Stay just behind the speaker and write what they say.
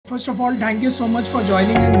First of all, thank you so much for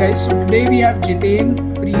joining in, guys. So today we have Jain,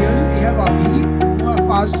 Priyal, we have Abhi, who have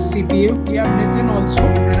passed CPA. We have Nitin also,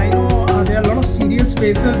 and I know there are a lot of serious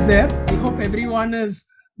faces there. I hope everyone is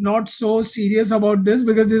not so serious about this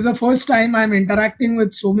because this is the first time I'm interacting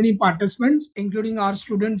with so many participants, including our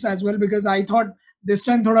students as well. Because I thought this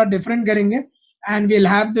time thoda different karenge. And we'll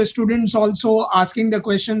have the students also asking the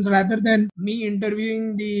questions rather than me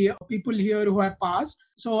interviewing the people here who have passed.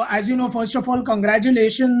 So as you know, first of all,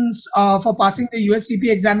 congratulations for passing the US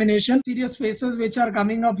CPA examination. Serious faces which are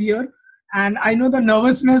coming up here. And I know the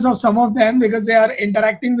nervousness of some of them because they are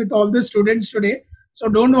interacting with all the students today. So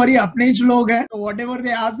don't worry, apne ch log hai. So whatever they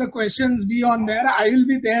ask the questions, be on there. I will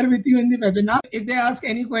be there with you in the webinar. If they ask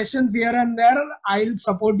any questions here and there, I'll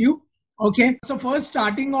support you. Okay, so first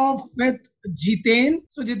starting off with Jain.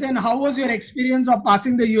 So Jain, how was your experience of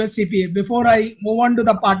passing the US CPA? Before I move on to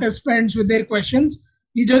the participants with their questions,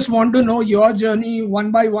 we just want to know your journey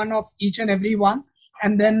one by one of each and every one,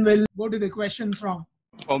 and then we'll go to the questions round.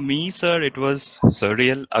 For me, sir, it was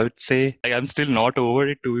surreal. I would say I'm still not over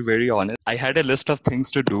it, to be very honest. I had a list of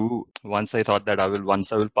things to do. Once I thought that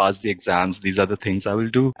once I will pass the exams, these are the things I will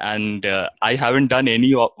do. And I haven't done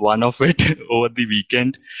any one of it over the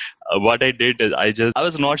weekend. What I did is I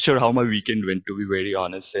was not sure how my weekend went, to be very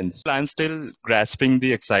honest. Since I'm still grasping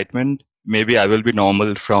the excitement, maybe I will be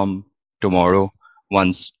normal from tomorrow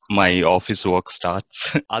once my office work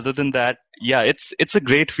starts. Other than that, yeah, it's a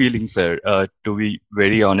great feeling, sir, to be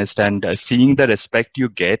very honest. And seeing the respect you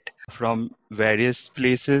get from various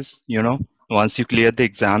places, once you clear the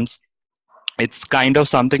exams, it's kind of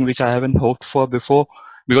something which I haven't hoped for before.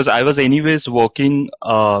 Because I was anyways working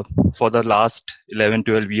for the last 11,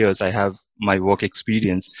 12 years. I have my work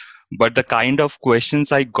experience. But the kind of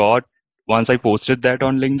questions I got once I posted that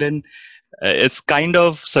on LinkedIn, it's kind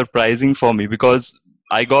of surprising for me because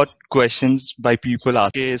I got questions by people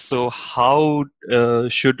asking, okay, so how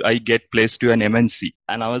should I get placed to an MNC?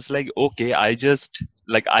 And I was like, okay, I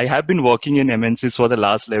have been working in MNCs for the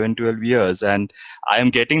last 11, 12 years. And I am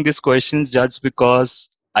getting these questions just because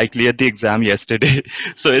I cleared the exam yesterday.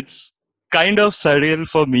 So it's kind of surreal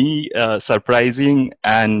for me, surprising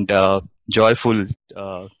and joyful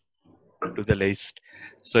to the least.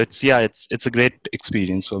 So it's a great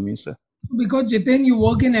experience for me, sir. Because Jain, you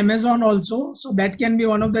work in Amazon also, so that can be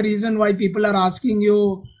one of the reasons why people are asking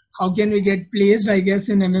you, how can we get placed, I guess,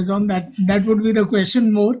 in Amazon. That would be the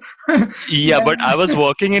question more. Yeah, but I was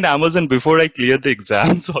working in Amazon before I cleared the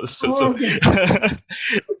exams also. Oh, okay.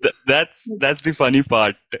 So that's the funny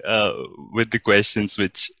part with the questions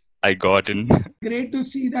which I got in. Great to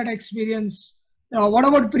see that experience. What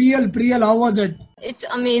about Priyal? Priyal, how was it? It's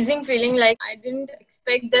amazing feeling. Like I didn't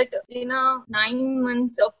expect that in a 9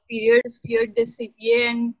 months of period cleared this CPA,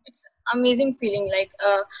 and it's amazing feeling. Like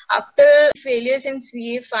after failures in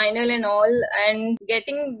CA final and all, and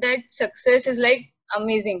getting that success is like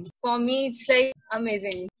amazing. For me, it's like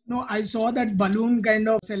amazing. No, I saw that balloon kind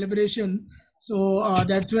of celebration. So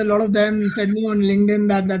that's where a lot of them said me on LinkedIn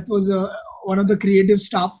that was one of the creative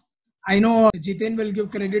stuff. I know Jain will give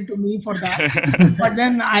credit to me for that, but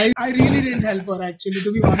then I really didn't help her actually,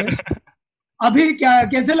 to be honest. Abhi,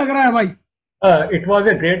 कैसे लग रहा है भाई? It was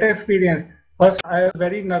a great experience. First, I was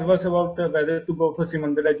very nervous about whether to go for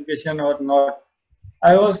Simandhar Education or not.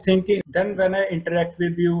 I was thinking, then when I interact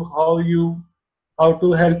with you, how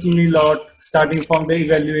to help me a lot, starting from the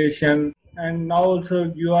evaluation, and now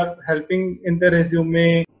also you are helping in the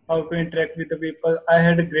resume, how to interact with the people. I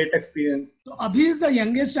had a great experience. So Abhi is the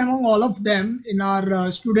youngest among all of them in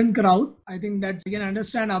our student crowd. I think that you can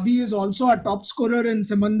understand. Abhi is also a top scorer in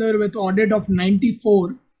Simandhar with audit of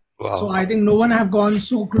 94. Wow. So I think no one have gone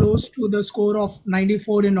so close to the score of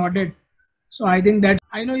 94 in audit. So I think that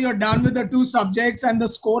I know you're done with the two subjects and the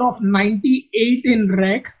score of 98 in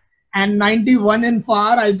REG and 91 in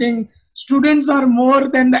FAR. I think students are more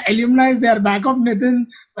than the alumni. They are back of Nitin.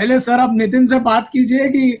 Pehle sir, ab Nitin se baat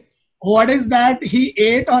kijiye ki what is that he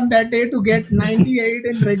ate on that day to get 98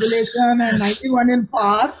 in regulation and 91 in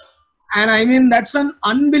FAR. And I mean, that's an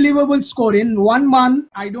unbelievable score. In 1 month,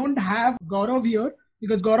 I don't have Gaurav here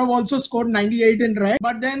because Gaurav also scored 98 in REG.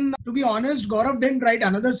 But then, to be honest, Gaurav didn't write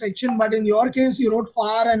another section. But in your case, you wrote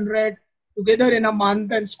FAR and REG together in a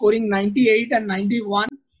month and scoring 98 and 91.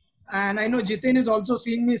 And I know Jain is also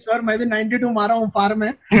seeing me, sir, I 92 mara hu FAR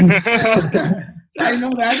mein. I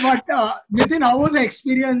know that, but Nitin, how was the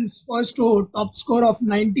experience first to top score of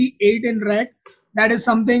 98 in REG? That is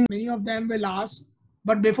something many of them will ask.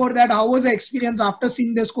 But before that, how was the experience after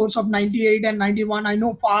seeing the scores of 98 and 91? I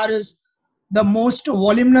know FAR is the most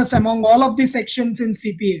voluminous among all of the sections in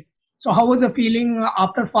CPA. So how was the feeling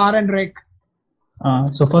after FAR and REG?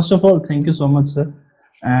 So first of all, thank you so much, sir.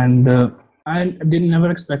 and I didn't never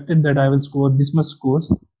expected that I will score this much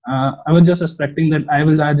scores. I was just expecting that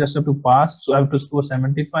I just have to pass, so I have to score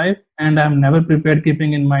 75, and I'm never prepared,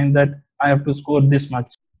 keeping in mind that I have to score this much.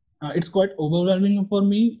 It's quite overwhelming for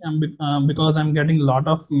me, because I'm getting a lot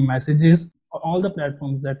of messages on all the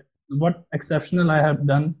platforms that what exceptional I have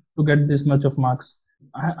done to get this much of marks.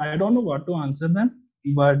 I don't know what to answer them,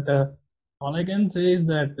 but all I can say is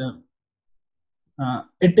that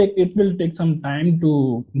it will take some time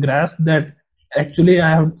to grasp that actually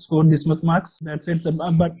I have scored this much marks. That's it.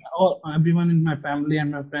 But everyone in my family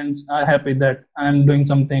and my friends are happy that I'm doing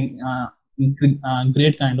something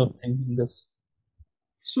great kind of thing in this.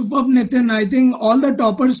 Superb, Nitin. I think all the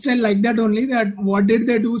toppers tell like that only, that what did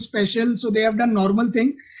they do special? So they have done normal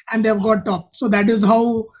thing and they've got top. So that is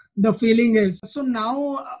how the feeling is. So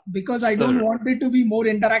now, because I don't want it to be more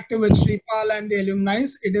interactive with Sripal and the alumni,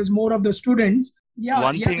 it is more of the students. Yeah.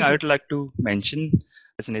 One thing I would like to mention,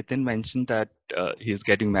 as Nitin mentioned, that he's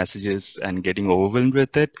getting messages and getting overwhelmed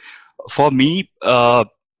with it. For me,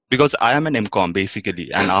 because I am an MCOM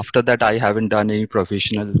basically, and after that I haven't done any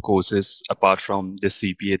professional courses apart from this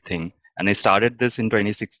CPA thing. And I started this in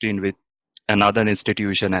 2016 with another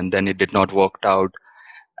institution, and then it did not work out.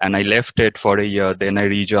 And I left it for a year. Then I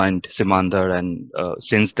rejoined Simandhar, and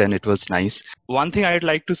since then it was nice. One thing I'd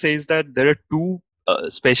like to say is that there are two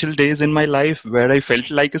special days in my life where I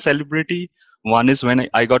felt like a celebrity. One is when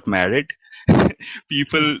I got married.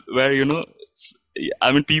 People were,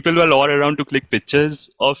 people were all around to click pictures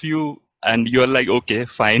of you, and you're like, okay,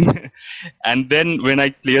 fine. And then when I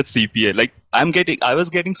cleared CPA, like I was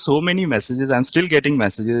getting so many messages. I'm still getting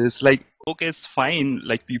messages. It's like, okay, it's fine.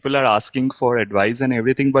 Like people are asking for advice and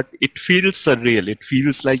everything, but it feels surreal. It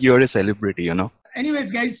feels like you're a celebrity,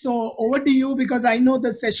 Anyways, guys, so over to you, because I know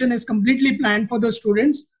the session is completely planned for the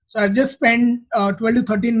students. So I've just spent 12 to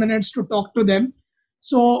 13 minutes to talk to them.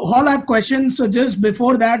 So all have questions. So just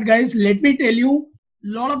before that, guys, let me tell you, a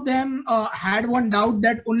lot of them had one doubt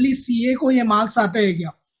that only CA ko ye marks aate hai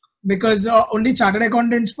kya? Because only chartered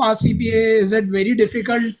accountants pass CPA. Is it very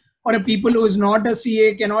difficult for a people who is not a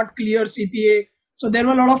CA, cannot clear CPA? So there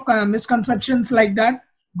were a lot of misconceptions like that.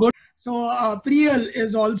 Good. So Priyal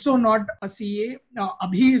is also not a CA.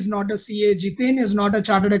 Abhi is not a CA. Jain is not a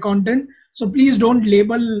chartered accountant. So please don't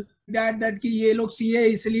label that ki ye log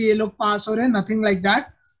CA isliye ye log pass ho rahe, nothing like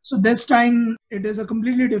that. So this time it is a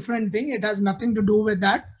completely different thing. It has nothing to do with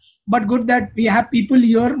that. But good that we have people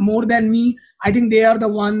here more than me. I think they are the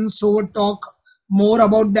ones who would talk more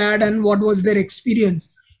about that and what was their experience.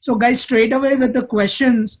 So guys, straight away with the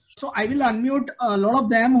questions. So I will unmute a lot of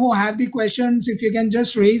them who have the questions. If you can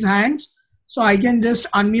just raise hands, so I can just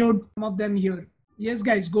unmute some of them here. Yes,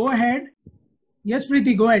 guys, go ahead. Yes,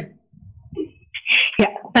 Preeti, go ahead.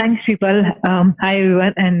 Yeah, thanks, Sripal. Hi,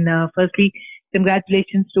 everyone. And firstly,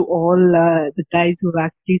 congratulations to all the guys who have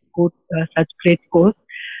actually scored such great scores.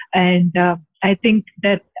 And I think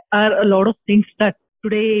there are a lot of things that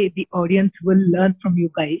today the audience will learn from you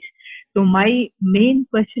guys. So my main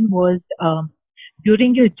question was,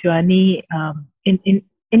 during your journey in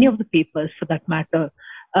any of the papers for that matter,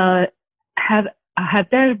 have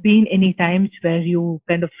there been any times where you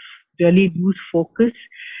kind of really lose focus?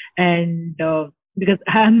 And because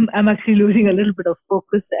I'm actually losing a little bit of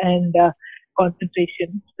focus and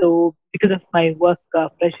concentration, so because of my work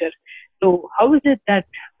pressure. So how is it that,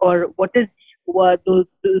 or what those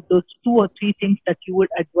 2 or 3 things that you would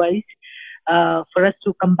advise for us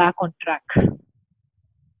to come back on track?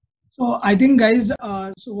 So I think, guys,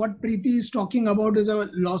 so what Preeti is talking about is a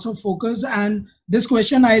loss of focus, and this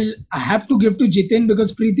question I have to give to Jain,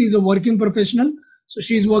 because Preeti is a working professional. So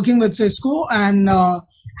she's working with Cisco and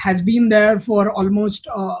has been there for almost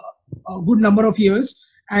a good number of years.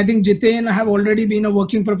 I think Jain have already been a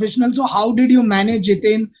working professional. So how did you manage,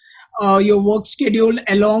 Jain, your work schedule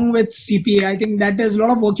along with CPA? I think that is a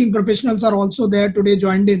lot of working professionals are also there today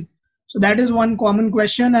joined in. So that is one common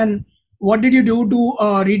question. And what did you do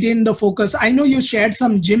to retain the focus? I know you shared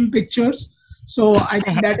some gym pictures. So I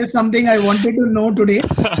think that is something I wanted to know today.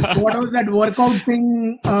 What was that workout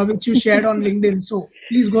thing which you shared on LinkedIn? So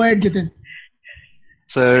please go ahead, Jain.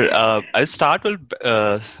 Sir, I'll start with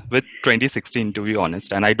 2016, to be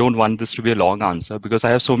honest. And I don't want this to be a long answer because I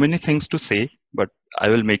have so many things to say, but I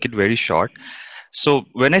will make it very short. So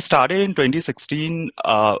when I started in 2016,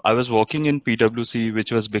 I was working in PwC,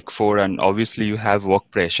 which was Big Four, and obviously you have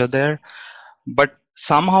work pressure there. But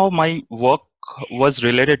somehow my work was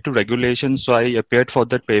related to regulations, so I appeared for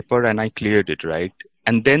that paper and I cleared it, right?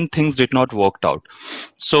 And then things did not work out.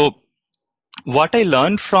 So what I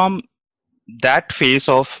learned from that phase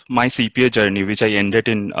of my CPA journey, which I ended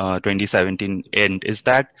in 2017 end, is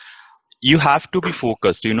that you have to be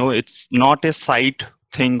focused. It's not a side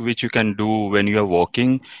thing which you can do when you are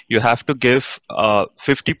working. You have to give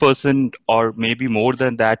 50% or maybe more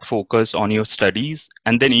than that focus on your studies,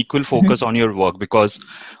 and then equal focus on your work, because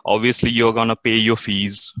obviously you're going to pay your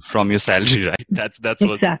fees from your salary, right? That's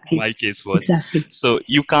what my case was. Exactly. So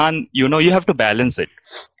you can't, you have to balance it.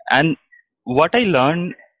 And what I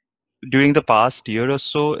learned during the past year or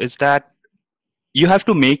so is that you have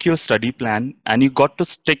to make your study plan, and you got to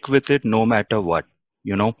stick with it no matter what.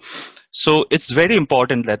 So it's very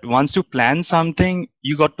important that once you plan something,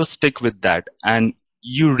 you got to stick with that, and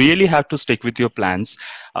you really have to stick with your plans.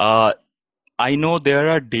 I know there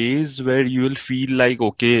are days where you will feel like,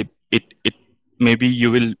 okay, it maybe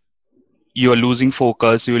you are losing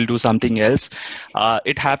focus, you will do something else.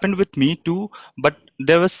 It happened with me too, but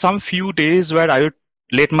there was some few days where I would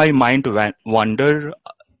let my mind wander.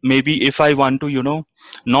 Maybe if I want to,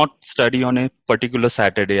 not study on a particular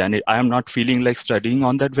Saturday, and I am not feeling like studying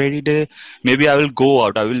on that very day, maybe I will go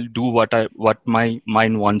out. I will do what my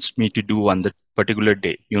mind wants me to do on that particular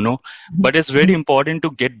day. But it's very important to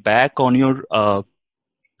get back on your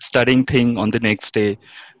studying thing on the next day.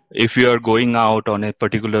 If you are going out on a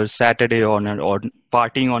particular Saturday or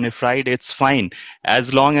partying on a Friday, it's fine,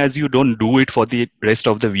 as long as you don't do it for the rest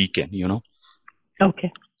of the weekend.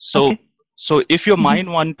 Okay. So if your mind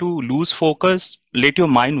want to lose focus, let your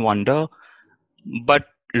mind wander, but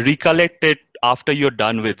recollect it after you're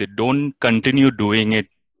done with it. Don't continue doing it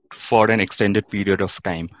for an extended period of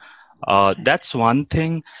time. That's one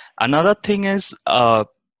thing. Another thing is,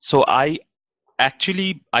 so I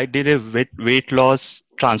did a weight loss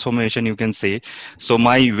transformation, you can say. So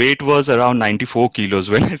my weight was around 94 kilos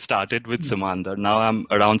when I started with Simandhar. Now I'm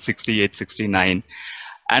around 68, 69.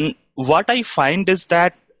 And what I find is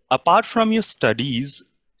that apart from your studies,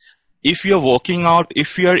 if you're working out,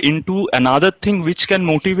 if you're into another thing which can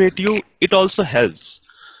motivate you, it also helps.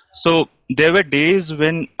 So there were days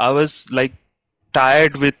when I was like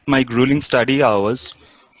tired with my grueling study hours,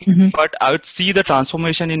 but I would see the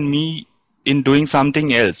transformation in me in doing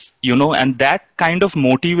something else, and that kind of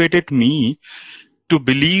motivated me to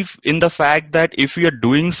believe in the fact that if you're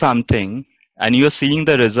doing something and you're seeing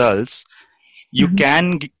the results, you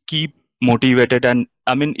can keep motivated. And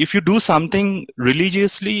I mean, if you do something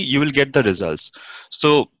religiously, you will get the results.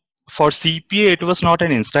 So for CPA, it was not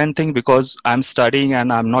an instant thing, because I'm studying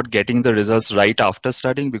and I'm not getting the results right after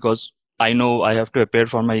studying, because I know I have to appear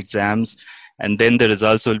for my exams, and then the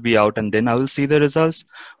results will be out, and then I will see the results.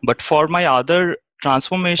 But for my other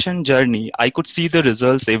transformation journey, I could see the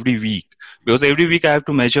results every week, because every week I have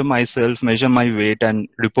to measure myself, measure my weight, and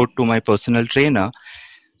report to my personal trainer.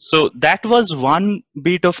 So that was one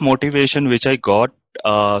bit of motivation which I got,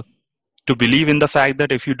 to believe in the fact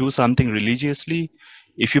that if you do something religiously,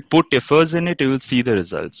 if you put efforts in it, you will see the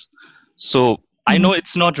results. So I know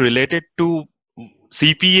it's not related to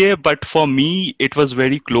CPA, but for me, it was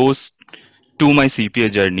very close to my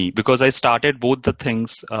CPA journey, because I started both the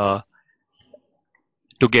things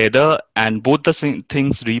together, and both the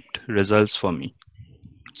things reaped results for me.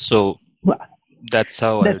 So that's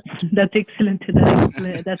how that's excellent.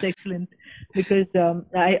 That's excellent. Because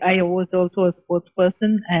I was also a sports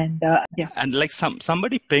person, and And like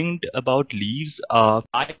somebody pinged about leaves.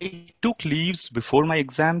 I took leaves before my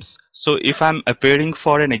exams. So if I'm appearing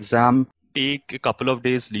for an exam, take a couple of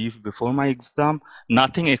days leave before my exam.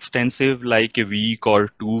 Nothing extensive like a week or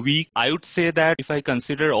 2 weeks. I would say that if I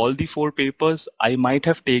consider all the 4 papers, I might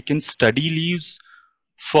have taken study leaves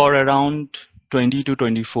for around 20 to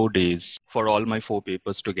 24 days for all my 4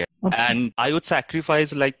 papers together. Okay. And I would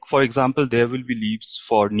sacrifice, like, for example, there will be leaves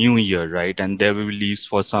for New Year, right? And there will be leaves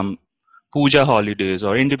for some puja holidays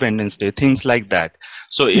or Independence Day, things like that.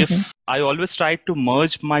 So if I always try to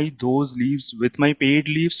merge those leaves with my paid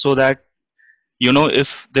leaves, so that,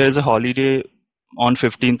 if there's a holiday on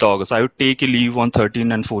 15th August, I would take a leave on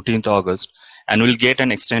 13th and 14th August, and will get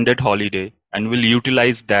an extended holiday, and will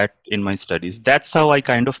utilize that in my studies. That's how I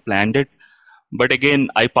kind of planned it. But again,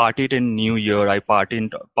 I partied in New Year. I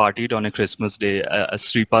partied on a Christmas Day.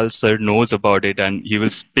 Sripal sir knows about it, and he will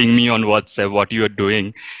ping me on WhatsApp what you are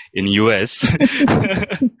doing in US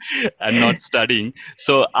and not studying.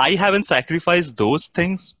 So I haven't sacrificed those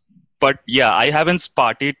things. But yeah, I haven't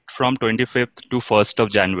partied from 25th to 1st of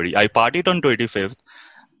January. I partied on 25th.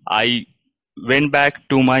 I went back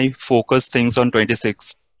to my focus things on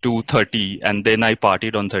 26th to 30, and then I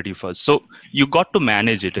partied on 31st. So you got to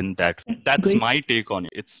manage it in that. That's Great. My take on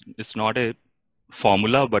it. It's not a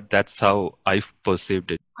formula, but that's how I perceived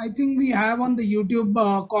it. I think we have on the YouTube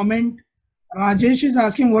comment, Rajesh is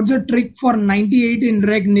asking, what's the trick for 98 in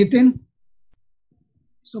Reg, Nitin?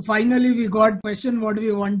 So finally we got question what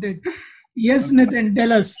we wanted. Yes, Nitin,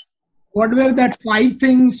 tell us, what were that 5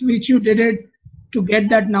 things which you did it to get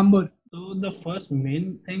that number? So the first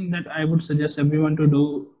main thing that I would suggest everyone to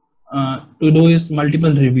do is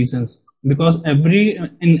multiple revisions, because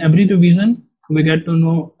in every revision we get to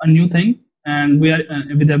know a new thing, and we are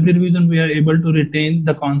with every revision we are able to retain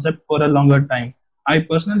the concept for a longer time. I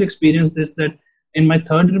personally experienced this, that in my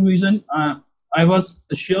third revision I was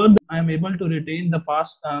sure that I am able to retain the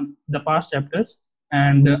past chapters,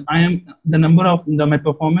 and I am the number of my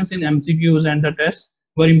performance in MCQs and the tests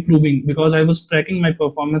were improving because I was tracking my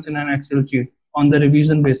performance in an Excel sheet on the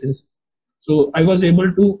revision basis. So I was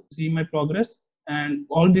able to see my progress, and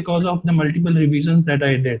all because of the multiple revisions that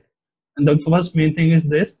I did. And the first main thing is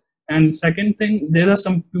this. And second thing, there are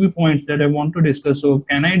some few points that I want to discuss. So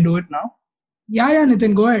can I do it now? Yeah,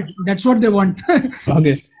 Nitin, go ahead. That's what they want.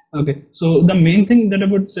 Okay. So the main thing that I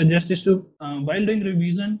would suggest is to, while doing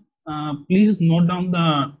revision, please note down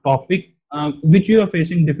the topic which you are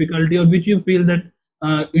facing difficulty, or which you feel that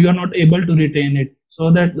you are not able to retain it, so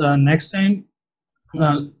that next time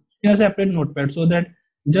in a separate notepad, so that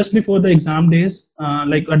just before the exam days,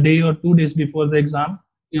 like a day or 2 days before the exam,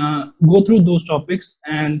 go through those topics,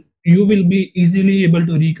 and you will be easily able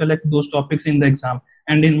to recollect those topics in the exam.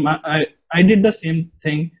 And I did the same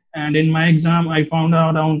thing, and in my exam I found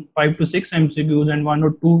around 5 to 6 MCQs and 1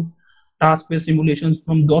 or 2 task-based simulations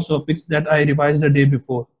from those topics that I revised the day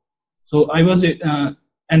before. So I was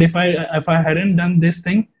and if I hadn't done this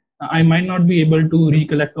thing, I might not be able to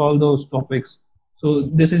recollect all those topics. So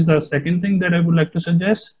this is the second thing that I would like to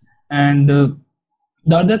suggest. And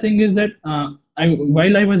the other thing is that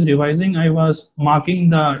while I was revising, I was noting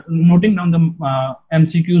down the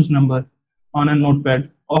MCQs number on a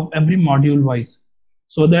notepad of every module wise,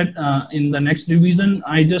 so that in the next revision,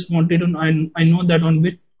 I just wanted to, I know that on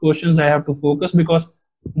which questions I have to focus, because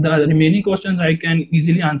the remaining questions I can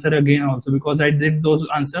easily answer again also, because I did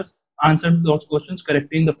answered those questions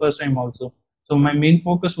correctly in the first time also. So my main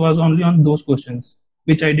focus was only on those questions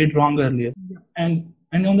which I did wrong earlier. And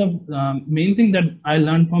on the main thing that I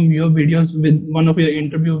learned from your videos, with one of your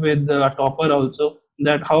interview with a topper also,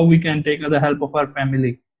 that how we can take the help of our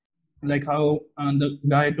family, like how the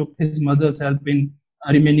guy took his mother's help in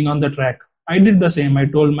remaining on the track. I did the same. I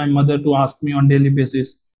told my mother to ask me on daily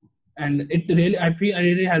basis, and it really, I feel, I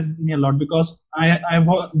really helped me a lot, because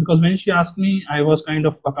because when she asked me, I was kind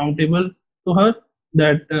of accountable to her,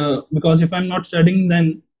 that because if I'm not studying,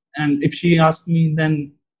 then, and if she asked me,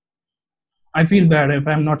 then I feel bad if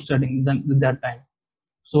I'm not studying then that time.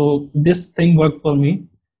 So this thing worked for me.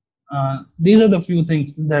 These are the few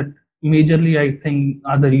things that majorly I think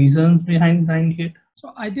are the reasons behind it.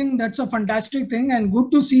 So I think that's a fantastic thing, and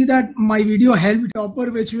good to see that my video helped topper,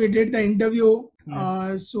 which we did the interview.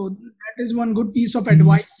 So that is one good piece of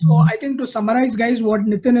advice. So I think, to summarize, guys, what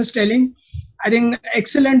Nitin is telling, I think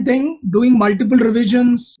excellent thing, doing multiple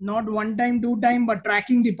revisions, not one time, 2 time, but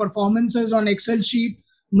tracking the performances on Excel sheet,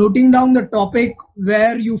 noting down the topic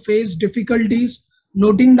where you face difficulties,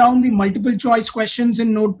 noting down the multiple choice questions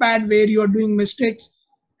in notepad where you are doing mistakes,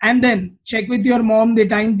 and then check with your mom the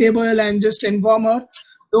timetable and just inform her.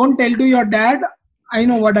 Don't tell to your dad, I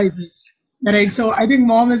know what I face. Right. So I think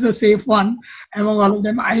mom is a safe one among all of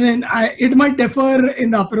them. I mean, it might differ in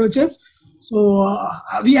the approaches. So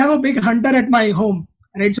we have a big hunter at my home.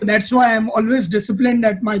 Right. So that's why I'm always disciplined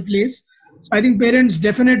at my place. So I think parents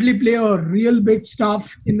definitely play a real big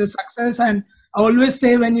stuff in the success. And I always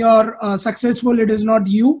say, when you're successful, it is not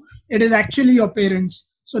you, it is actually your parents.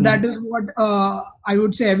 So that is what I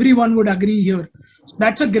would say everyone would agree here. So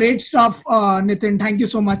that's a great stuff, Nitin. Thank you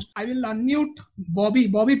so much. I will unmute Bobby.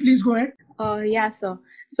 Bobby, please go ahead. Yeah, sir.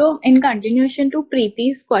 So in continuation to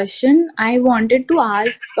Preeti's question, I wanted to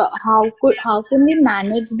ask how can we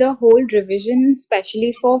manage the whole revision,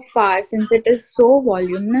 especially for FAR, since it is so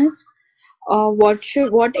voluminous?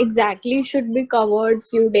 What exactly should be covered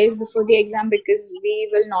few days before the exam, because we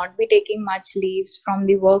will not be taking much leaves from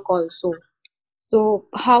the work also. So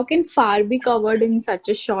how can FAR be covered in such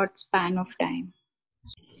a short span of time?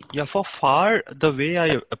 Yeah, for FAR, the way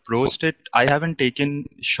I approached it, I haven't taken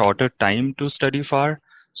shorter time to study FAR.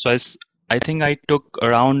 So I think I took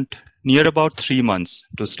around near about 3 months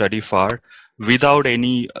to study FAR without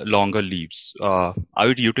any longer leaves. I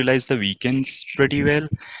would utilize the weekends pretty well.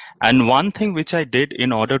 And one thing which I did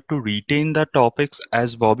in order to retain the topics,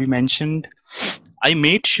 as Bobby mentioned, I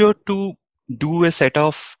made sure to do a set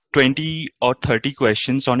of 20 or 30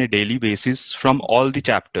 questions on a daily basis from all the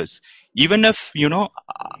chapters. Even if,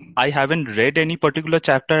 I haven't read any particular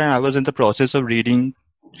chapter and I was in the process of reading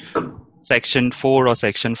section 4 or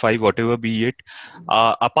section 5, whatever be it,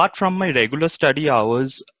 apart from my regular study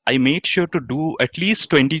hours, I made sure to do at least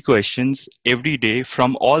 20 questions every day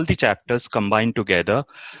from all the chapters combined together,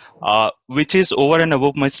 which is over and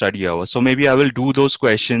above my study hours. So maybe I will do those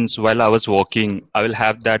questions while I was walking. I will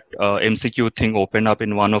have that MCQ thing open up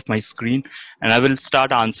in one of my screen, and I will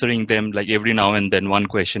start answering them like every now and then, one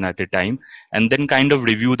question at a time, and then kind of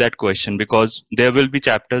review that question, because there will be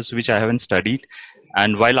chapters which I haven't studied,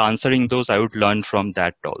 and while answering those, I would learn from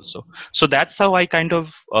that also. So that's how I kind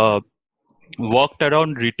of worked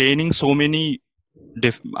around retaining so many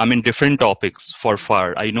different topics for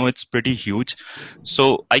FAR. I know it's pretty huge.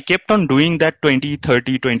 So I kept on doing that 20,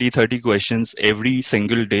 30 questions every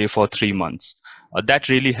single day for 3 months. That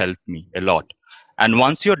really helped me a lot. And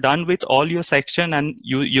once you're done with all your section and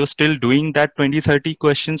you're still doing that 20, 30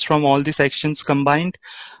 questions from all the sections combined,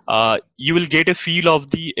 you will get a feel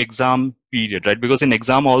of the exam period, right? Because in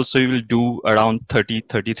exam also you will do around 30,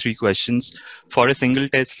 33 questions for a single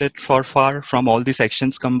testlet for FAR from all the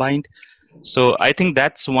sections combined. So I think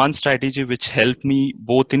that's one strategy which helped me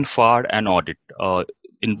both in FAR and audit.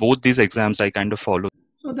 In both these exams, I kind of follow.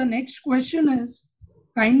 So the next question is,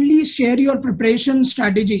 kindly share your preparation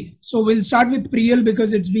strategy. So we'll start with Priyal,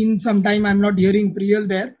 because it's been some time I'm not hearing Priyal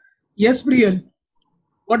there. Yes, Priyal.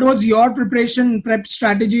 What was your preparation prep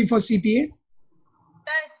strategy for CPA?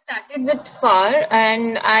 I started with FAR,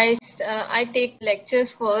 and I take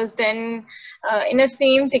lectures first, then in the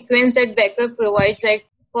same sequence that Becker provides, like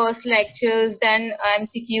first lectures, then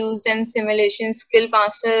MCQs, then simulations, skill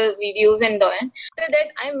master videos, and then after that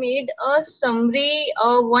I made a summary,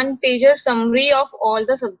 one-pager summary of all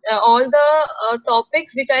the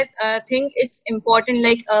topics which I think it's important,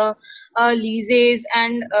 like leases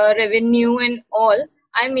and revenue and all.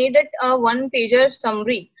 I made it a one-pager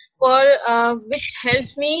summary for which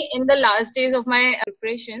helps me in the last days of my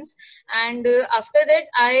preparations. And after that,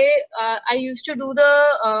 I used to do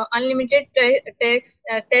the unlimited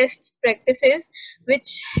test practices,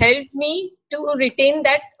 which helped me to retain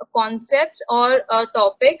that concepts or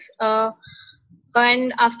topics.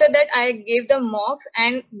 And after that, I gave the mocks,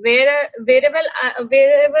 and wherever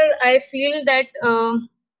I feel that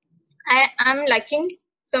I am lacking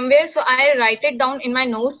somewhere, so I write it down in my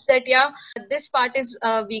notes that yeah, this part is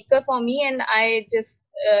weaker for me, and I just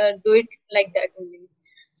do it like that only.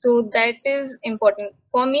 So that is important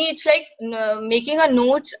for me. It's like making a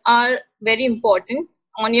notes are very important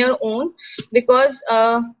on your own, because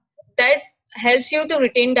that helps you to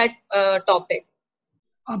retain that topic.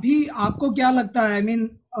 अभी आपको क्या लगता है, I mean,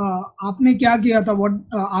 आपने क्या किया था, what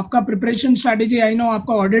आपका preparation strategy? I know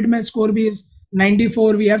आपका audit में score भी is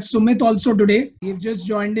 94. We have Sumit also today. He just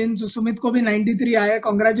joined in, so Sumit को भी 93 आया.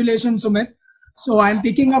 Congratulations, Sumit. So I'm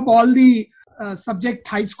picking up all the subject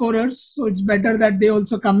high scorers, so it's better that they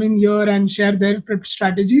also come in here and share their prep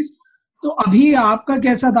strategies. तो अभी आपका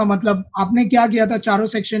कैसा था, मतलब आपने क्या किया था चारों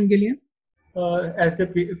section के लिए? As the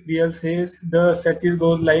PL says, the strategy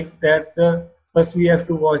goes like that. First we have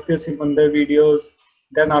to watch the Simandhar videos,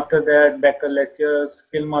 then after that Becker lectures,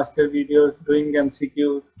 skill master videos, doing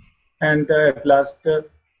MCQs, and at last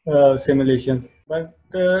simulations.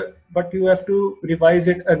 But you have to revise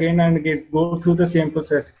it again and again, go through the same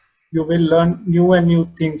process. You will learn new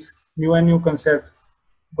things, new concepts.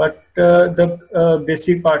 But the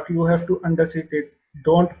basic part, you have to understand it.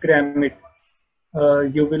 Don't cram it.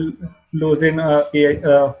 You will lose in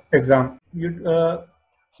exam. You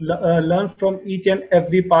learn from each and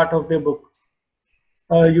every part of the book.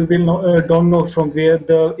 You will don't know from where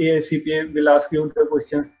the AICPA will ask you the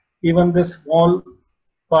question. Even the small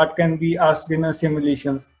part can be asked in a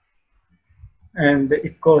simulation, and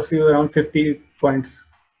it costs you around 50 points.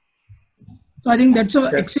 So I think that's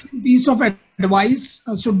an excellent piece of advice.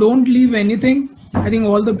 So don't leave anything. I think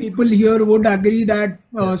all the people here would agree that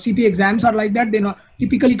CPA exams are like that. They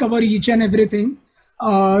typically cover each and everything.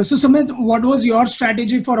 So Sumit, what was your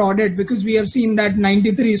strategy for audit? Because we have seen that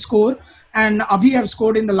 93 score, and Abhi have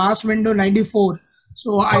scored in the last window 94.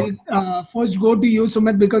 So I'll first go to you,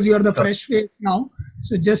 Sumit, because you are the fresh face now.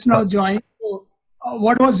 So just now joined. So,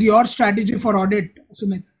 what was your strategy for audit,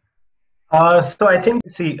 Sumit? So I think,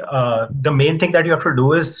 see, the main thing that you have to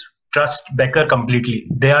do is trust Becker completely.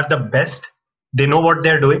 They are the best. They know what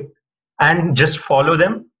they're doing, and just follow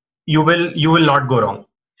them. You will not go wrong.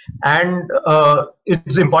 And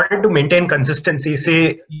it's important to maintain consistency.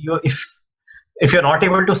 Say if you're not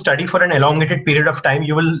able to study for an elongated period of time,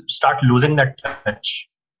 you will start losing that touch.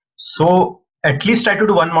 So at least try to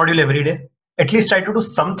do one module every day. At least try to do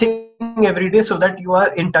something every day so that you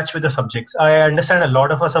are in touch with the subjects. I understand a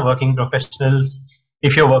lot of us are working professionals.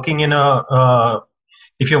 If you're working in a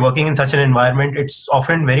if you're working in such an environment, it's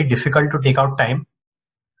often very difficult to take out time.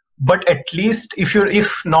 But at least if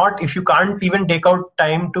you can't even take out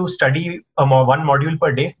time to study one module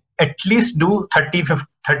per day, at least do 30,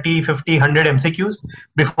 50, 100 MCQs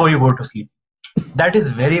before you go to sleep. That is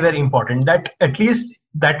very, very important. That at least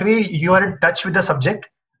that way you are in touch with the subject.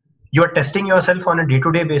 You are testing yourself on a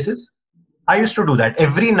day-to-day basis. I used to do that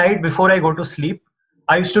every night before I go to sleep.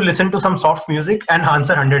 I used to listen to some soft music and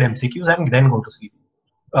answer 100 MCQs and then go to sleep.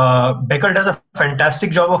 Becker does a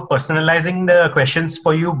fantastic job of personalizing the questions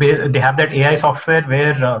for you. They have that AI software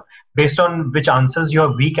where based on which answers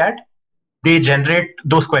you're weak at, they generate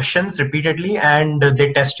those questions repeatedly and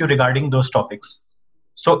they test you regarding those topics.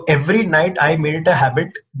 So every night I made it a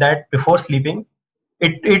habit that before sleeping,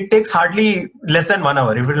 it takes hardly less than 1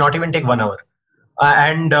 hour. It will not even take 1 hour.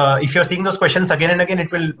 And if you're seeing those questions again and again,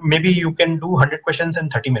 maybe you can do 100 questions in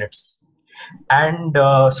 30 minutes. And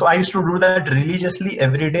so I used to do that religiously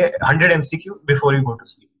every day, 100 MCQ before you go to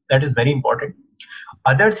sleep. That is very important.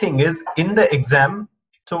 Other thing is in the exam.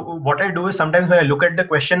 So what I do is sometimes when I look at the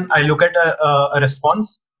question, I look at a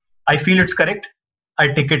response. I feel it's correct. I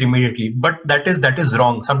tick it immediately. But that is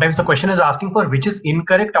wrong. Sometimes the question is asking for which is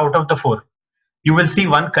incorrect out of the 4. You will see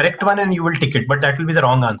one correct one and you will tick it, but that will be the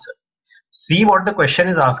wrong answer. See what the question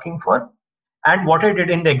is asking for. And what I did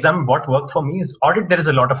in the exam, what worked for me is audit. There is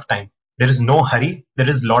a lot of time. There is no hurry. There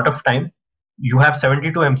is a lot of time. You have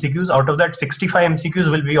 72 MCQs. Out of that, 65 MCQs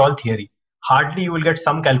will be all theory. Hardly you will get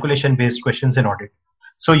some calculation based questions in audit.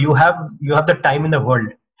 So you have the time in the world,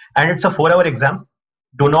 and it's a 4-hour exam.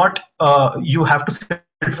 Do not you have to sit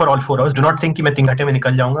for all 4 hours. Do not think कि मैं 3 घंटे में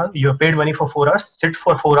निकल जाऊंगा. You have paid money for 4 hours. Sit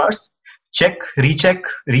for 4 hours. Check, recheck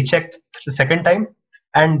the second time,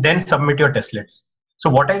 and then submit your testlets. So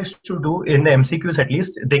what I used to do in the MCQs, at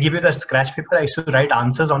least, they give you the scratch paper. I used to write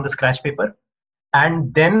answers on the scratch paper.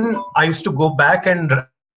 And then I used to go back and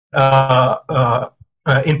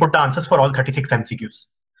input the answers for all 36 MCQs.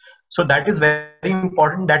 So that is very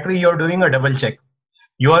important. That way you're doing a double check.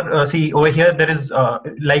 You're, see, over here, there is,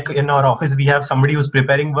 like in our office, we have somebody who's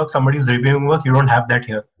preparing work, somebody who's reviewing work. You don't have that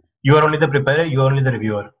here. You are only the preparer, you are only the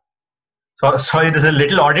reviewer. So, sorry, this is a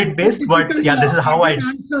little audit based, but yeah, this is how I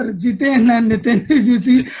answer. Jitain and Nitin, if you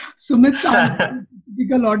see, Sumit's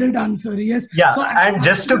typical audit answer, yes. Yeah, so, and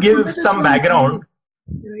just to give some background,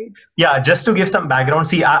 right. Yeah, just to give some background,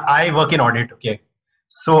 see, I work in audit, okay.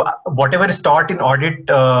 So whatever is taught in audit,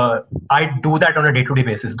 I do that on a day-to-day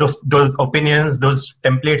basis. Those opinions, those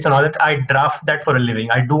templates and all that, I draft that for a living.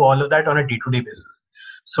 I do all of that on a day-to-day basis.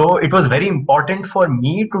 So it was very important for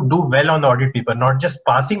me to do well on the audit paper, not just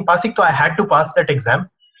passing. So I had to pass that exam,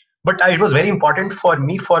 but it was very important for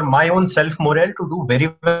me, for my own self-morale, to do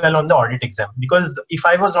very well on the audit exam. Because if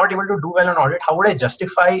I was not able to do well on audit, how would I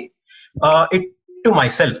justify it to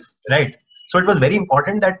myself, right? So it was very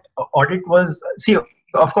important that audit was, see,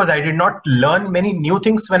 of course, I did not learn many new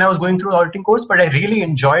things when I was going through the auditing course, but I really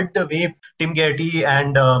enjoyed the way Tim Garrity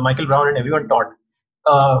and Michael Brown and everyone taught.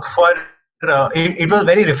 It was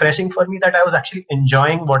very refreshing for me that I was actually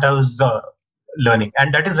enjoying what I was learning,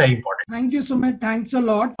 and that is very important. Thank you, Sumit. Thanks a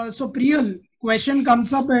lot. So, Priyal, question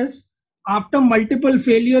comes up is, after multiple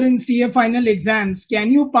failure in CA final exams,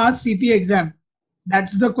 can you pass CPA exam?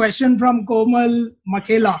 That's the question from Komal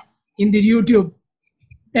Makela in the YouTube.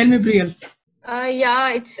 Tell me, Priyal. Yeah,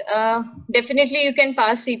 it's definitely you can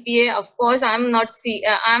pass CPA. Of course, I'm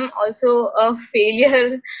also a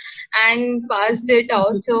failure and passed it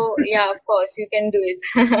out. So yeah, of course you can do it.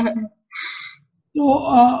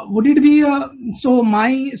 So would it be so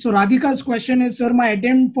Radhika's question is, sir, my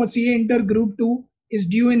attempt for CA Inter Group 2 is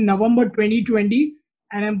due in November 2020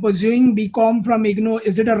 and I'm pursuing BCom from IGNOU.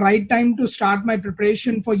 Is it a right time to start my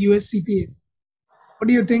preparation for US CPA? What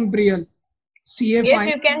do you think, Priyal? CA yes,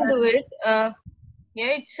 you can do it. Yeah,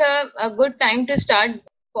 it's a good time to start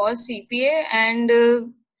for CPA, and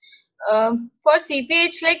for CPA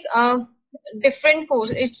it's like different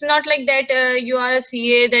course. It's not like that you are a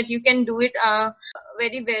CA that you can do it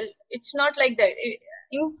very well. It's not like that.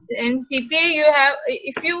 In CPA you have,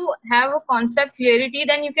 if you have a concept clarity,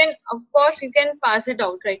 then you can, of course you can pass it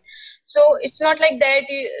out, right? So it's not like that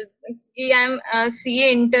I'm a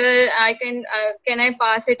CA Inter, can I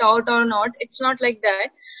pass it out or not? It's not like that.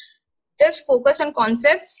 Just focus on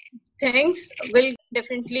concepts. Things will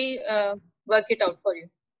definitely work it out for you.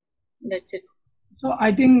 That's it. So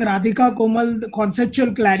I think, Radhika, Komal, the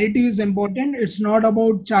conceptual clarity is important. It's not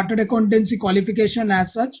about chartered accountancy qualification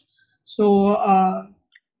as such. So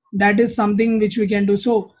that is something which we can do.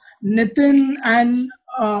 So Nitin,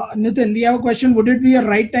 we have a question. Would it be a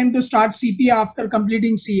right time to start CPA after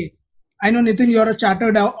completing CA? I know, Nitin, you're a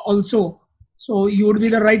chartered also. So you would be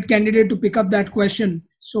the right candidate to pick up that question.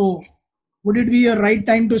 So would it be a right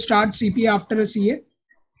time to start CPA after a CA?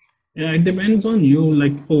 Yeah, it depends on you,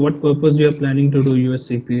 like for what purpose you are planning to do US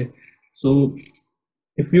CPA. So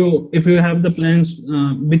if you have the plans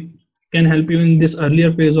which can help you in this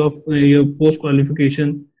earlier phase of your post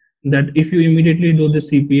qualification, that if you immediately do the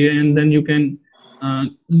CPA and then you can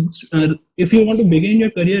if you want to begin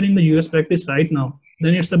your career in the US practice right now,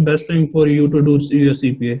 then it's the best time for you to do US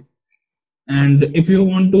CPA. And if you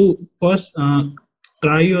want to first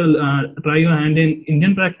try your hand in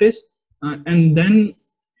Indian practice, and then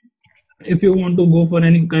if you want to go for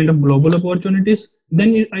any kind of global opportunities,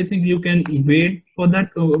 then I think you can wait for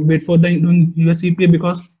that, wait for the US CPA,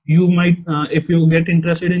 because you might, if you get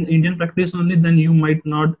interested in Indian practice only, then you might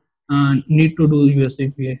not need to do US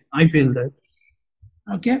CPA. I feel that.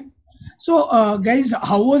 Okay. So guys,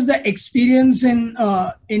 how was the experience in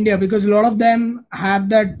India? Because a lot of them have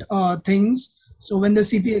that things. So when the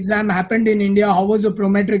CPA exam happened in India, how was the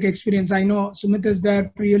prometric experience? I know Sumit is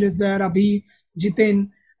there, Priyal is there, Abhi, Jitin,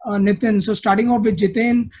 Nitin. So starting off with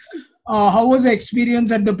Jitin, how was the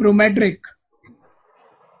experience at the prometric?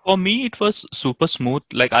 For me, it was super smooth.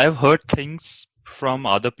 Like I've heard things from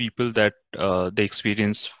other people that the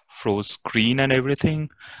experience froze screen and everything.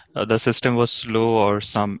 The system was slow or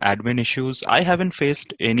some admin issues. I haven't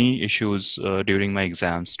faced any issues during my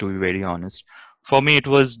exams, to be very honest. For me, it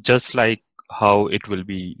was just like how it will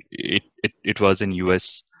be. It was in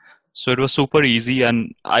US. So it was super easy,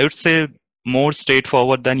 and I would say more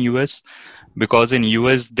straightforward than US, because in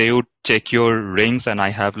US they would check your rings, and I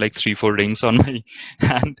have like 3-4 rings on my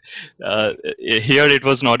hand. Here it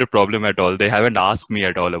was not a problem at all. They haven't asked me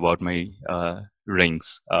at all about my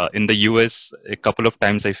rings. In the US, a couple of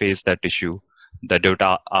times I faced that issue, that they would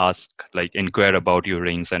ask, like, inquire about your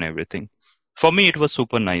rings and everything. For me, it was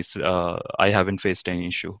super nice. I haven't faced any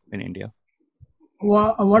issue in India.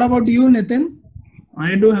 What about you, Nitin?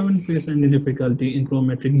 I haven't faced any difficulty in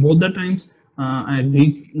prometric. Both the times I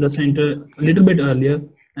reached the center a little bit earlier,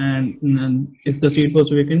 and if the seat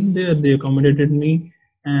was vacant, they accommodated me.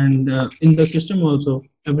 And in the system also,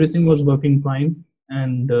 everything was working fine.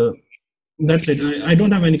 And that's it. I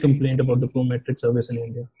don't have any complaint about the prometric service in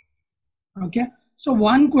India. Okay. So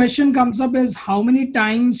one question comes up is how many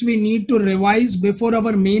times we need to revise before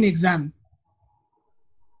our main exam?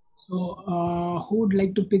 So who would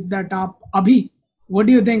like to pick that up? Abhi, what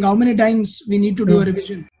do you think? How many times we need to do a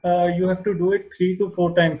revision? You have to do it 3 to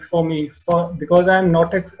 4 times for me, because I am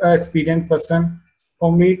not an experienced person.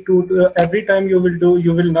 For me, every time you will do,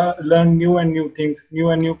 you will learn new and new things, new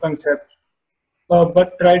and new concepts.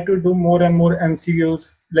 But try to do more and more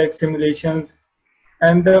MCQs, like simulations.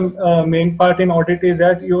 And the main part in audit is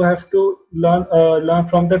that you have to learn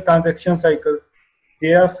from the transaction cycle.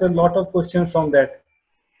 There are a lot of questions from that.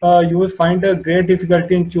 You will find a great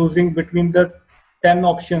difficulty in choosing between the 10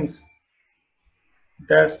 options.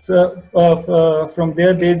 That's from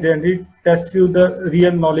there they generally test you the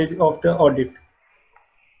real knowledge of the audit.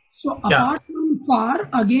 So apart from FAR,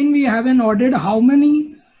 again we have an audit.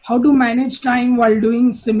 How to manage time while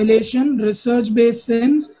doing simulation, research-based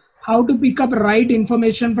sims, how to pick up right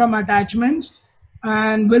information from attachments,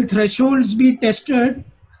 and will thresholds be tested?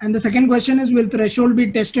 And the second question is, will threshold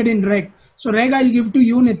be tested in REG? So REG I'll give to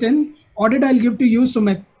you, Nitin. Audit I'll give to you,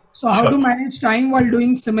 Sumit. So how to manage time while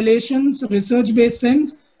doing simulations, research-based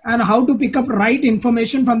sims, and how to pick up right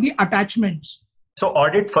information from the attachments? So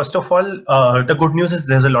audit, first of all, the good news is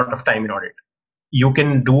there's a lot of time in audit. You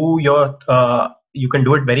can do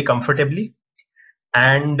it very comfortably,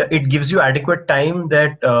 and it gives you adequate time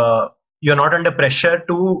that you're not under pressure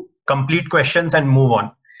to complete questions and move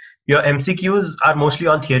on. Your MCQs are mostly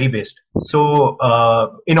all theory based. So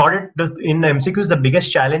in audit, in the MCQs, the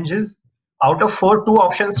biggest challenge is out of 4, 2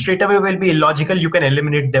 options straight away will be illogical. You can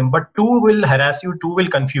eliminate them, but 2 will harass you, 2 will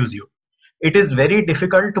confuse you. It is very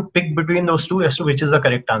difficult to pick between those 2 as to which is the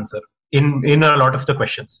correct answer in a lot of the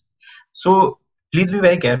questions. So please be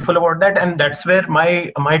very careful about that, and that's where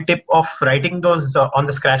my tip of writing those on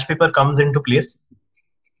the scratch paper comes into place.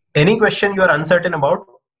 Any question you are uncertain about,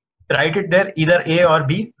 write it there, either A or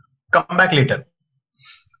B. Come back later.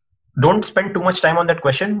 Don't spend too much time on that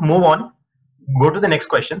question. Move on. Go to the next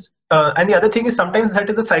questions. And the other thing is, sometimes that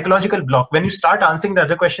is a psychological block. When you start answering the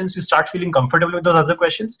other questions, you start feeling comfortable with those other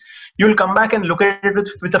questions. You'll come back and look at it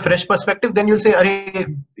with a fresh perspective. Then you'll say,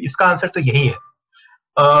 "Arey, iska answer to yahi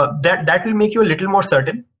hai." That will make you a little more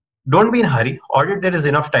certain. Don't be in a hurry. Audit, there is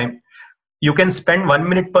enough time. You can spend 1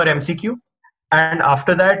 minute per MCQ. And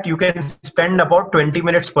after that, you can spend about 20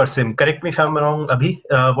 minutes per sim. Correct me if I'm wrong, Abhi.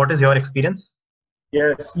 What is your experience?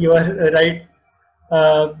 Yes, you are right.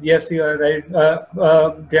 Yes, you are right.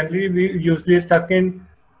 Generally, we usually stuck in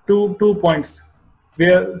two points,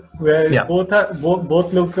 where Yeah.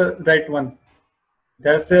 both looks right one.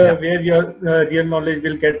 That's where your real knowledge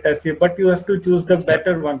will get tested. But you have to choose the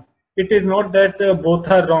better one. It is not that both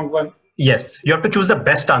are wrong one. Yes, you have to choose the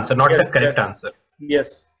best answer, not the correct answer.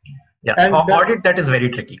 Yes. Yeah, And audit, that is very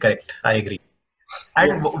tricky. Correct, I agree.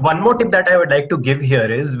 And one more tip that I would like to give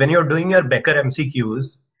here is when you're doing your Becker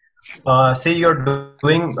MCQs, say you're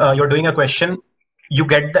doing a question, you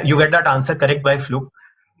get that answer correct by fluke.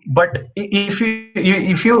 But if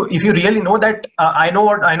you really know that I know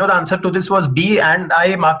the answer to this was B and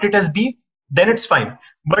I marked it as B, then it's fine.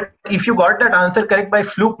 But if you got that answer correct by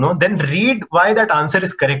fluke, no, then read why that answer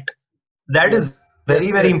is correct. That is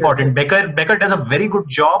very important. Becker does a very good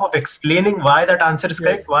job of explaining why that answer is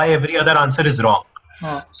correct, why every other answer is wrong.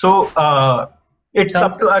 So it's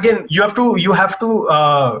up to, again, you have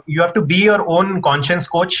to be your own conscience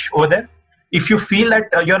coach over there. If you feel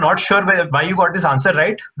that you're not sure why you got this answer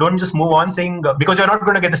right, don't just move on saying, because you're not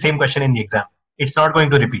going to get the same question in the exam. It's not going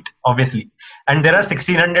to repeat, obviously. And there are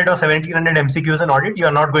 1600 or 1700 MCQs in audit.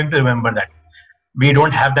 You're not going to remember that. We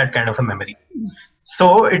don't have that kind of a memory.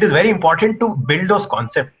 So it is very important to build those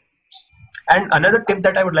concepts. And another tip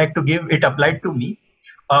that I would like to give, it applied to me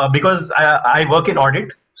because I work in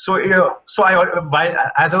audit. So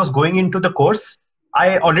as I was going into the course,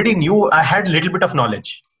 I already knew I had a little bit of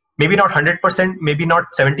knowledge. Maybe not 100%, maybe not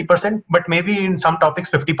 70%, but maybe in some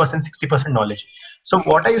topics 50%, 60% knowledge. So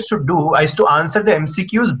what I used to do, I used to answer the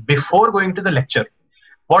MCQs before going to the lecture.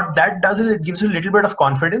 What that does is it gives you a little bit of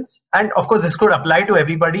confidence. And of course, this could apply to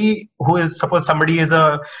everybody who is, suppose somebody is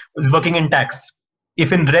working in tax.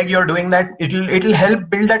 If in reg you're doing that, it'll help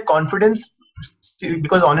build that confidence.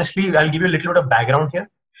 Because honestly, I'll give you a little bit of background here.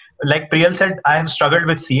 Like Priyal said, I have struggled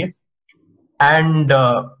with CA. And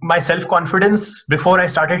my self-confidence before I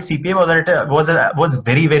started CPA was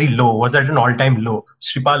very, very low, was at an all-time low.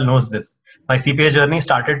 Shripal knows this. My CPA journey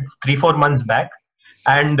started 3-4 months back.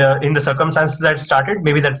 And in the circumstances that started,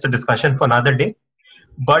 maybe that's a discussion for another day.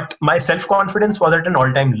 But my self-confidence was at an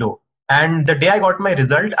all-time low. And the day I got my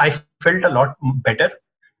result, I felt a lot better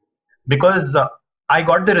because I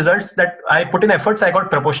got the results that I put in efforts, I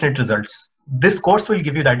got proportionate results. This course will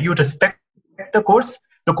give you that. You respect the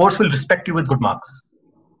course will respect you with good marks.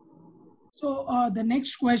 So the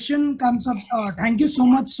next question comes up. Thank you so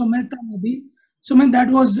much, Sumit and Abhi. Sumit, that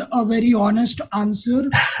was a very honest answer.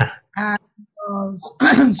 And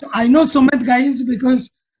so I know Sumit, guys,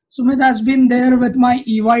 because Sumit has been there with my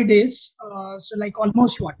EY days. So like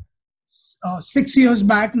almost 6 years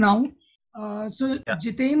back now.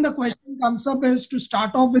 Jitain, the question comes up is to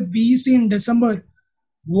start off with BEC in December.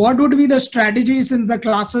 What would be the strategy since the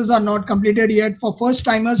classes are not completed yet for first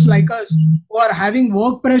timers like us who are having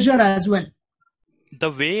work pressure as well?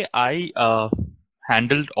 The way I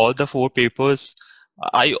handled all the 4 papers,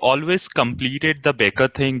 I always completed the Becker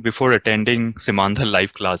thing before attending Simandhar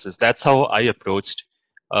live classes. That's how I approached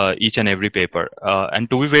each and every paper. And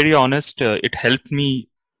to be very honest, it helped me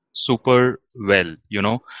super well,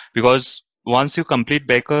 because once you complete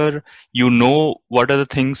Becker, you know what are the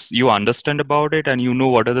things you understand about it and you know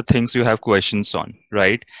what are the things you have questions on,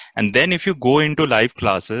 right? And then if you go into live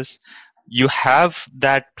classes, you have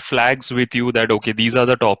that flags with you that, okay, these are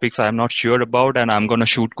the topics I'm not sure about and I'm going to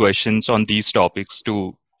shoot questions on these topics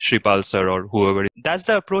to Shripal sir or whoever. That's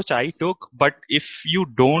the approach I took. But if you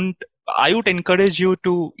don't, I would encourage you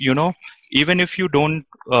to, even if you don't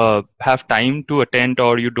have time to attend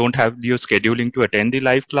or you don't have your scheduling to attend the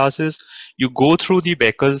live classes, you go through the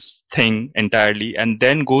Becker's thing entirely and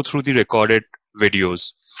then go through the recorded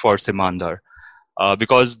videos for Simandhar.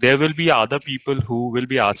 Because there will be other people who will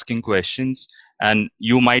be asking questions and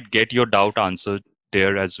you might get your doubt answered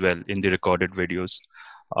there as well in the recorded videos.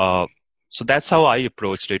 So that's how I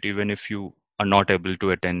approached it, even if you are not able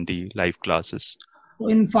to attend the live classes.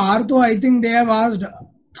 In FAR, I think they have asked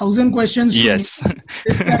 1,000 questions. Yes. To me.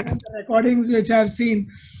 This kind of the recordings which I have seen.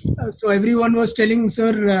 So everyone was telling,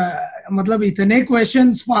 sir, itne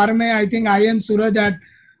questions FAR mein, I think I and Suraj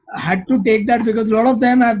had to take that because a lot of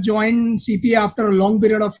them have joined CPA after a long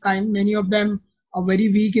period of time. Many of them are very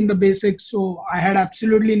weak in the basics. So I had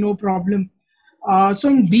absolutely no problem. So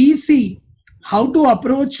in BEC, how to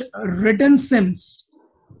approach written sims?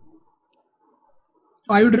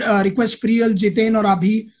 So I would request Priyal, Jitain or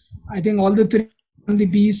Abhi. I think all the 3 on the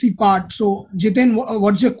BEC part. So Jitain,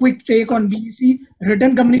 what's your quick take on BEC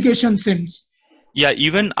written communication sims? Yeah,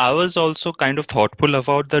 even I was also kind of thoughtful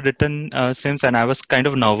about the written sims and I was kind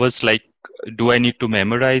of nervous, like, do I need to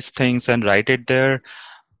memorize things and write it there?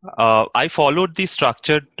 I followed the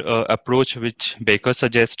structured approach which Becker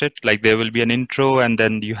suggested, like there will be an intro and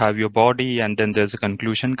then you have your body and then there's a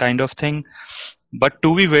conclusion kind of thing. But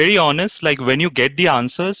to be very honest, like when you get the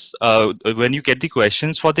answers, when you get the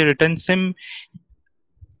questions for the written sim,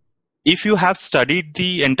 if you have studied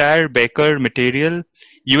the entire Becker material,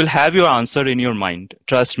 you will have your answer in your mind.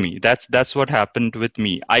 Trust me, that's what happened with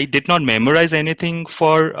me. I did not memorize anything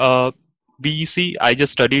for BEC. I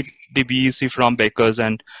just studied the BEC from Becker's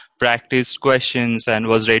and practiced questions and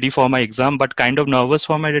was ready for my exam, but kind of nervous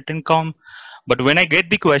for my written com. But when I get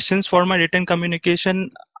the questions for my written communication,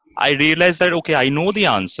 I realized that, okay, I know the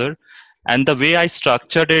answer. And the way I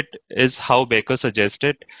structured it is how Becker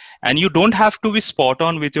suggested. And you don't have to be spot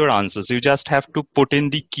on with your answers. You just have to put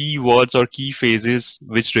in the key words or key phrases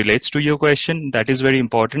which relates to your question. That is very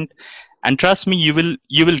important. And trust me, you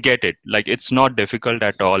will get it. Like, it's not difficult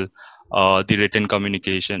at all. The written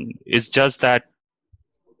communication. It's just that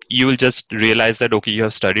you will just realize that, okay, you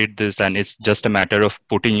have studied this and it's just a matter of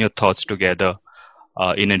putting your thoughts together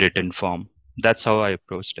in a written form. That's how I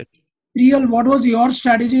approached it. Priyal, what was your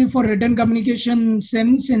strategy for written communication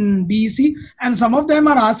sims in BEC? And some of them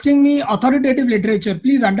are asking me authoritative literature.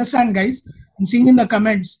 Please understand, guys. I'm seeing in the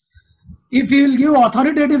comments. If you will give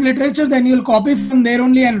authoritative literature, then you'll copy from there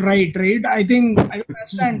only and write, right? I think I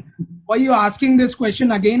understand why you're asking this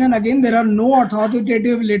question again and again. There are no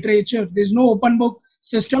authoritative literature. There's no open book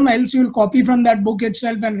system, else you'll copy from that book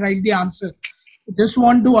itself and write the answer. Just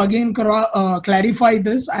want to again clarify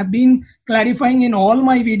this. I've been clarifying in all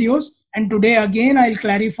my videos, and today again I'll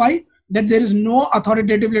clarify that there is no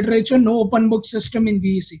authoritative literature, no open book system in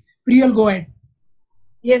BEC. Priyal, go ahead.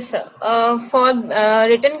 Yes, sir. For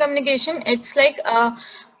written communication, it's like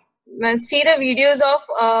see the videos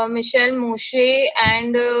of Michelle Moshe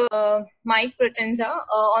and Mike Pretenza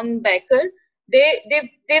on Becker.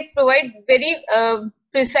 They provide very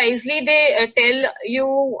precisely. They tell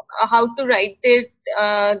you how to write it,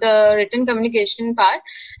 the written communication part,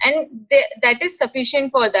 and that is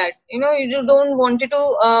sufficient for that. You know, you don't want it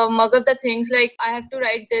to mug up the things like I have to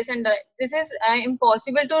write this and this is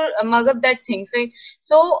impossible to mug up that things, right?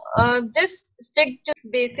 So just stick to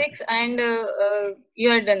basics and you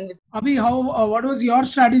are done with. Abhi, what was your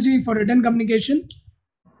strategy for written communication?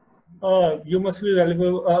 You must be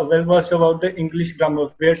well versed about the English grammar,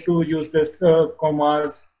 where to use the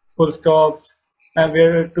commas, full stops, and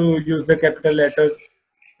where to use the capital letters,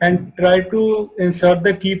 and try to insert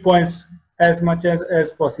the key points as much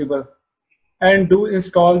as possible. And do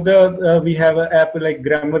install the, we have an app like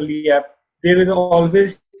Grammarly app. They will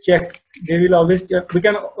always check, we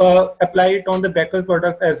can apply it on the Becker's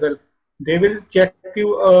product as well. They will check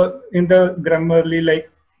you in the Grammarly, like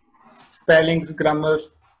spellings, grammars,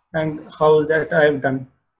 and how that I have done.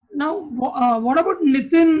 Now, what about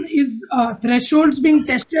Nitin? Is thresholds being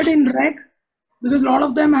tested in REG? Because a lot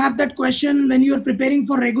of them have that question when you are preparing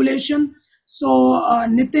for regulation. So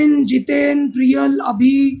Nitin, Jiten, Priyal,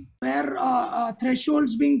 Abhi, where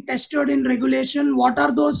thresholds being tested in regulation? What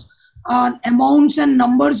are those amounts and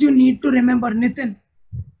numbers you need to remember, Nitin?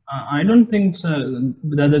 I don't think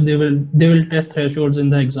that they will test thresholds in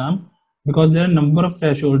the exam, because there are a number of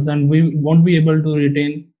thresholds and we won't be able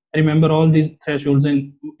to remember all these thresholds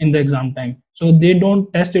in the exam time. So they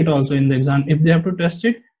don't test it also in the exam. If they have to test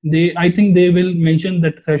it, I think they will mention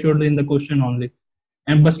that threshold in the question only.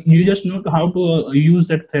 But you just know how to use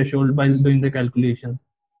that threshold by doing the calculation.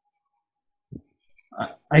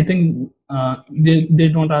 I think they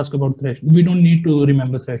don't ask about threshold. We don't need to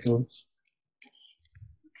remember thresholds.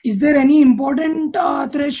 Is there any important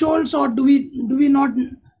thresholds, or do we not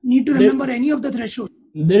need to remember any of the thresholds?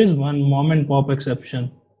 There is one mom and pop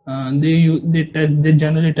exception. They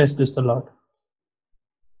generally test this a lot.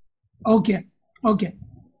 Okay.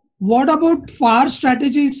 What about FAR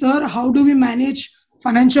strategy, sir? How do we manage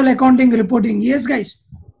financial accounting reporting? Yes, guys.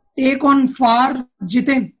 Take on FAR,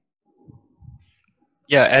 Jiten.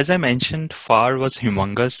 Yeah, as I mentioned, FAR was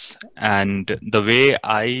humongous, and the way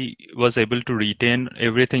I was able to retain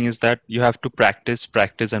everything is that you have to practice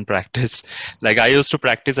and practice. Like, I used to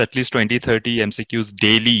practice at least 20-30 MCQs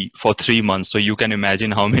daily for 3 months. So you can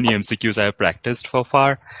imagine how many MCQs I have practiced for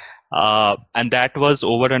FAR. And that was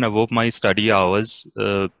over and above my study hours.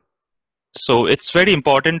 So it's very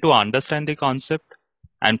important to understand the concept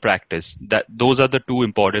and practice. Those are the two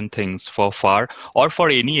important things for FAR or for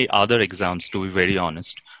any other exams, to be very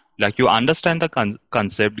honest. Like, you understand the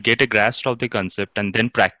concept, get a grasp of the concept, and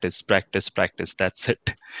then practice. That's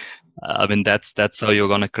it. I mean, that's how you're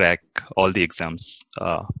gonna crack all the exams,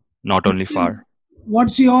 not only FAR.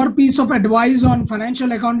 What's your piece of advice on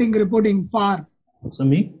financial accounting reporting, FAR? So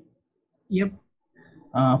me? Yep.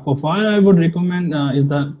 For FAR, I would recommend is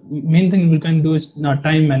the main thing we can do is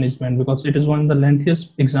time management, because it is one of the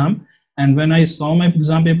lengthiest exam. And when I saw my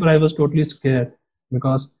exam paper, I was totally scared,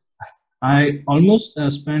 because I almost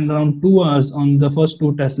spent around 2 hours on the first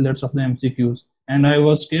two testlets of the MCQs, and I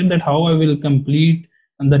was scared that how I will complete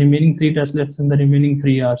the remaining three testlets in the remaining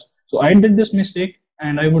 3 hours. So I did this mistake,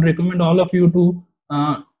 and I would recommend all of you to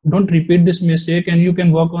don't repeat this mistake, and you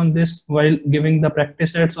can work on this while giving the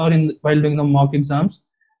practice sets or while doing the mock exams.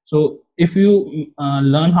 So if you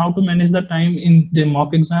learn how to manage the time in the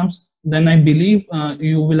mock exams, then I believe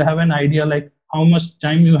you will have an idea like how much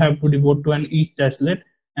time you have to devote to each testlet,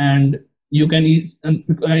 and you can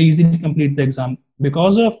easily complete the exam.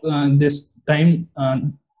 Because of this time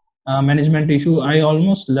management issue, I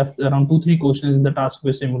almost left around 2-3 questions in the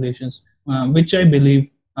task-based simulations, which I believe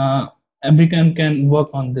everyone can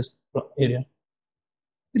work on this area.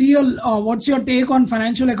 Priyal, what's your take on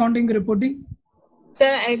financial accounting reporting? Sir,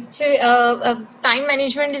 actually, time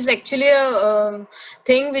management is actually a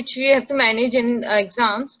thing which we have to manage in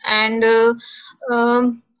exams. And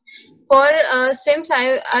for Sims,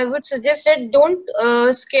 I would suggest that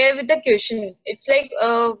don't scare with the question. It's like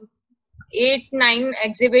 8-9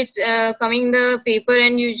 exhibits coming in the paper,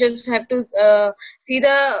 and you just have to see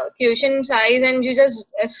the question size, and you just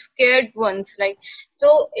scared once. Like,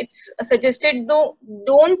 so it's suggested though,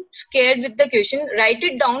 don't scare with the question. Write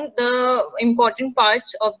it down, the important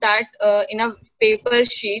parts of that in a paper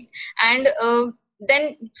sheet, and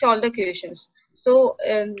then solve the questions. So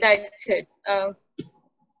that's it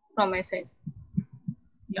from my side.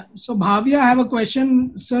 Yeah. So Bhavya, I have a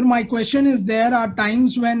question. Sir, my question is, there are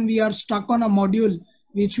times when we are stuck on a module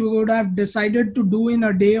which we would have decided to do in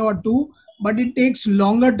a day or two, but it takes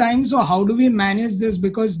longer time. So how do we manage this?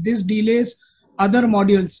 Because this delays other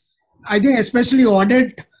modules. I think especially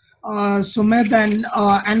audit, Sumit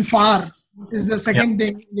and FAR is the second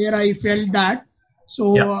thing where I felt that.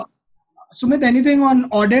 So Sumit, anything on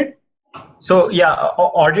audit? So yeah,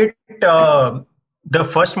 audit. The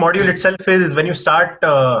first module itself is when you start,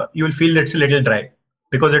 you will feel it's a little dry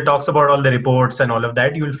because it talks about all the reports and all of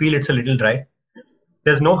that. You will feel it's a little dry.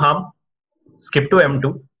 There's no harm. Skip to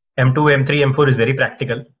M2. M2, M3, M4 is very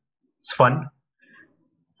practical. It's fun.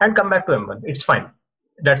 And come back to M1. It's fine.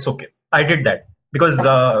 That's okay. I did that because,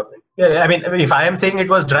 I mean, if I am saying it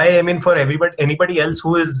was dry, I mean, for anybody else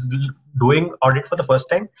who is doing audit for the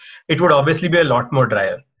first time, it would obviously be a lot more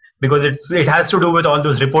drier. Because it has to do with all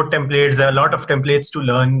those report templates. There are a lot of templates to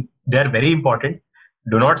learn. They're very important.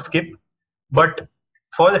 Do not skip. But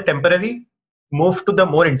for the temporary, move to the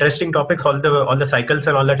more interesting topics. All the cycles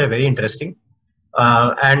and all that are very interesting,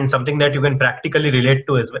 and something that you can practically relate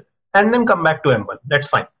to as well. And then come back to M1. That's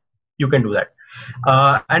fine. You can do that.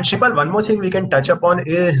 And Shipal, one more thing we can touch upon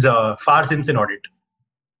is FAR Sims in audit.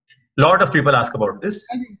 A lot of people ask about this.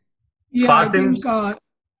 FAR Sims.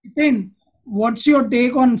 Nitin, what's your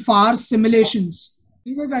take on FAR simulations?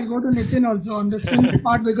 Because I'll go to Nitin also on the Sims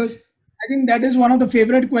part, because I think that is one of the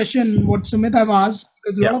favorite questions what Sumit have asked,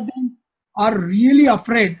 because a lot of them are really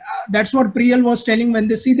afraid. That's what Priyal was telling. When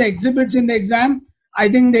they see the exhibits in the exam, I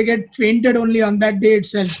think they get fainted only on that day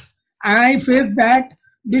itself. And I faced that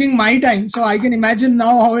during my time, so I can imagine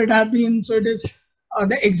now how it has been. So it is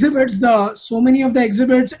the exhibits, so many of the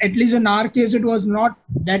exhibits, at least in our case, it was not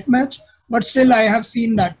that much, but still I have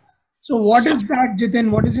seen that. So what is that, Jitin?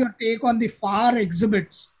 What is your take on the FAR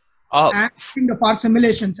exhibits and the FAR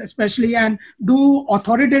simulations especially? And do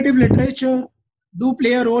authoritative literature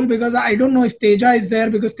play a role? Because I don't know if Teja is there,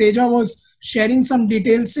 because Teja was sharing some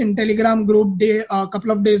details in Telegram group a couple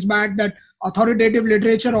of days back that authoritative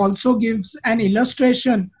literature also gives an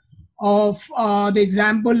illustration of the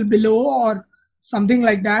example below or something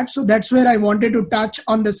like that. So that's where I wanted to touch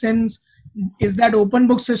on the sense. Is that open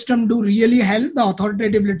book system do really help the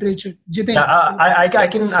authoritative literature? Jitin? Yeah, I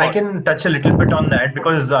can touch a little bit on that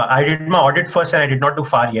because I did my audit first and I did not do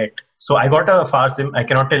FAR yet. So I got a FAR sim. I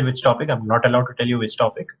cannot tell which topic. I'm not allowed to tell you which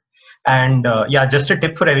topic. And yeah, just a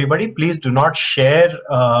tip for everybody: please do not share.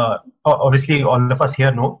 Obviously, all of us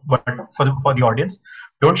here know, but for the audience,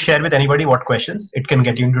 don't share with anybody what questions. It can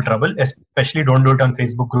get you into trouble. Especially, don't do it on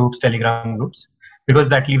Facebook groups, Telegram groups, because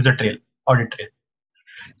that leaves a trail, audit trail.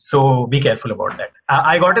 So be careful about that.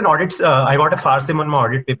 I got an audit. I got a FAR sim on my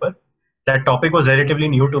audit paper. That topic was relatively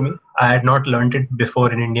new to me. I had not learned it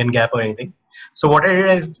before in Indian GAAP or anything. So what I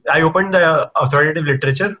did, I opened the authoritative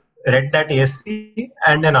literature, read that ASC,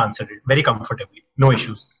 and then answered it very comfortably. No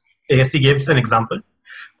issues. ASC gives an example.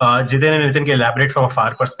 Jitin and Nitin can elaborate from a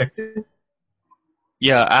FAR perspective.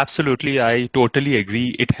 Yeah, absolutely. I totally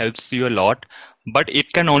agree. It helps you a lot. but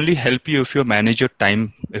it can only help you if you manage your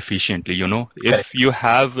time efficiently. If you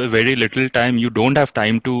have very little time, you don't have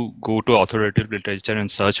time to go to authoritative literature and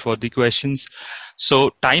search for the questions.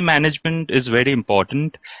 So time management is very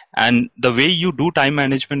important, and the way you do time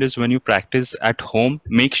management is when you practice at home,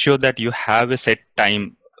 make sure that you have a set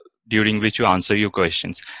time during which you answer your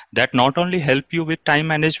questions. That not only help you with time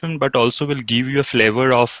management, but also will give you a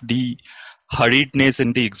flavor of the hurriedness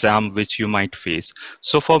in the exam which you might face.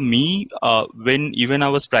 So for me, when even I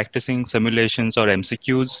was practicing simulations or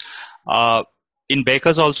MCQs, in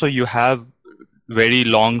Becker's also you have very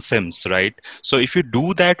long sims, right? So if you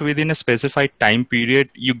do that within a specified time period,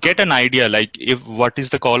 you get an idea like if what is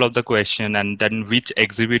the call of the question and then which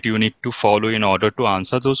exhibit you need to follow in order to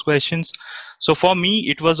answer those questions. So for me,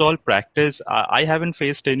 it was all practice. I haven't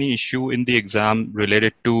faced any issue in the exam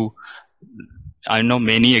related to, I know,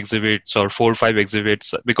 many exhibits or 4 or 5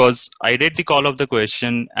 exhibits, because I read the call of the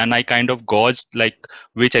question and I kind of gauged like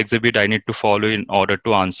which exhibit I need to follow in order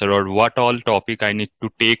to answer, or what all topic I need to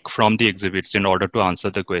take from the exhibits in order to answer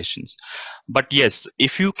the questions. But yes,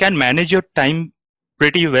 if you can manage your time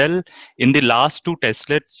pretty well, in the last 2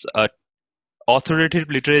 testlets, authoritative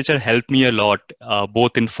literature helped me a lot,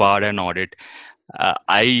 both in FAR and audit.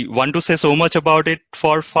 I want to say so much about it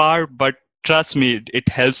for FAR, but trust me, it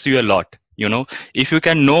helps you a lot. If you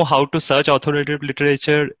can know how to search authoritative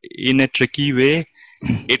literature in a tricky way,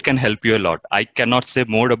 it can help you a lot. I cannot say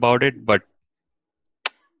more about it, but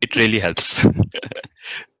it really helps.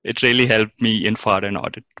 It really helped me in FAR and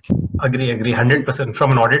audit. Agree, 100%.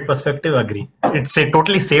 From an audit perspective, agree. It's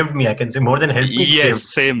totally saved me. I can say more than helped me.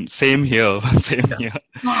 Yes, same here. Here.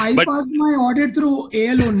 No, I passed my audit through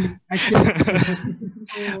AL only, actually.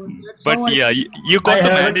 But yeah, you got to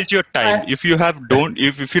manage your time. If you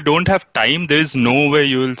don't have time, there is no way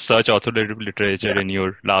you will search authoritative literature in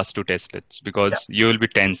your last 2 testlets, because you will be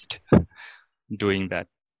tensed doing that.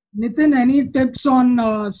 Nitin, any tips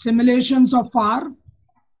on simulations of FAR?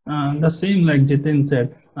 The same like Jitin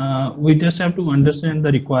said, we just have to understand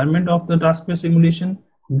the requirement of the task-based simulation.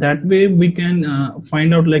 That way we can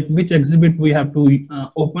find out like which exhibit we have to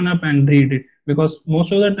open up and read it, because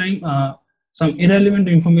most of the time some irrelevant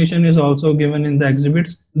information is also given in the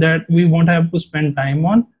exhibits that we won't have to spend time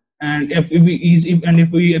on. And if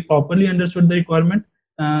we properly understood the requirement,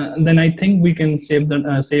 then I think we can save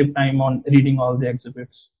time on reading all the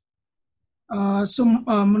exhibits. So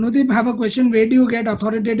Manodip, have a question. Where do you get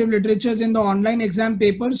authoritative literatures in the online exam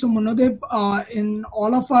paper? So Manodip, in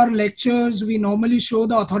all of our lectures, we normally show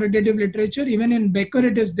the authoritative literature. Even in Becker,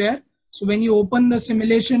 it is there. So when you open the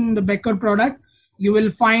simulation, the Becker product, you will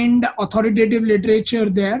find authoritative literature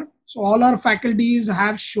there. So all our faculties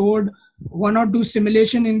have showed 1 or 2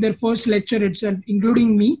 simulation in their first lecture itself,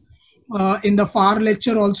 including me. In the FAR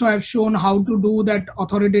lecture also, I've shown how to do that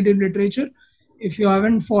authoritative literature. If you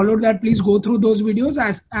haven't followed that, please go through those videos,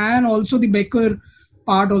 and also the Becker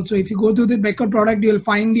part also. If you go to the Becker product, you'll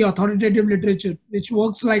find the authoritative literature, which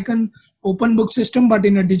works like an open book system, but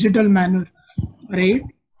in a digital manner, right?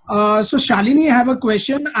 So Shalini, I have a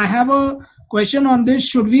question. I have a question on this.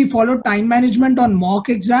 Should we follow time management on mock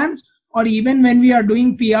exams, or even when we are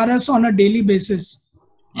doing PRS on a daily basis?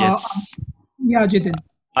 Yes. Yeah, Jitin.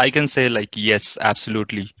 I can say like, yes,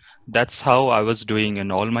 absolutely. That's how I was doing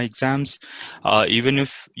in all my exams. Even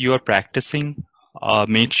if you are practicing,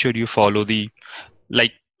 make sure you follow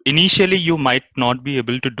initially you might not be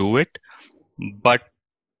able to do it, but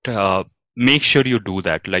make sure you do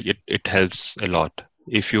that. Like it helps a lot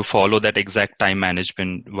if you follow that exact time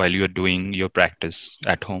management while you're doing your practice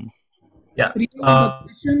at home. Yeah.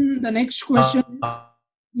 The next question.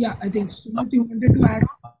 Yeah, I think Sumit, you wanted to add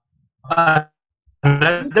on?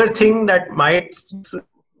 Another thing that might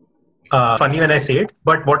funny when I say it,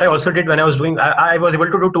 but what I also did when I was doing, I was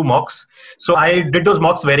able to do 2 mocks. So I did those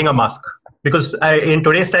mocks wearing a mask, because in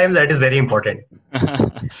today's time that is very important.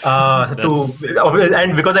 And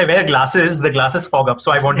because I wear glasses, the glasses fog up.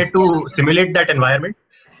 So I wanted to simulate that environment.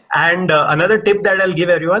 And another tip that I'll give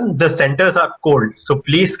everyone: the centers are cold, so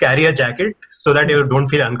please carry a jacket so that you don't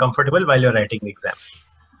feel uncomfortable while you're writing the exam.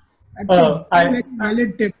 That's a very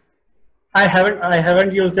valid tip. I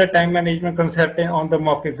haven't used the time management concept on the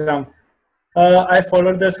mock exam. I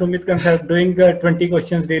followed the Sumit concept, doing the 20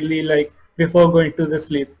 questions daily, like before going to the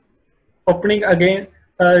sleep. Opening again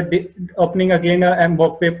and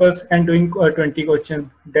mock papers and doing 20 questions.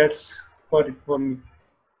 That's for it for me.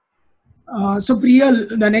 So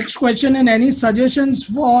Priyal, the next question: and any suggestions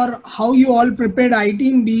for how you all prepared IT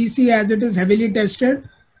in BEC, as it is heavily tested?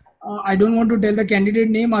 I don't want to tell the candidate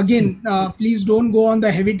name again. Please don't go on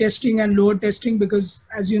the heavy testing and lower testing, because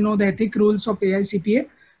as you know, the ethic rules of AICPA,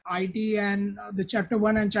 IT and the chapter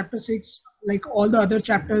 1 and chapter 6 like all the other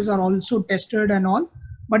chapters are also tested and all.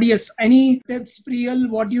 But yes, any tips, Priyal,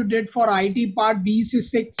 what you did for IT part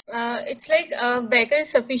B6? It's like Becker is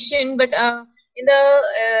sufficient, but in the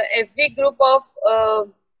every group of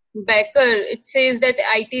Becker, it says that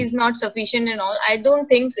IT is not sufficient and all. I don't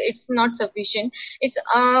think it's not sufficient. It's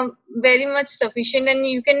very much sufficient, and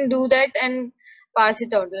you can do that and pass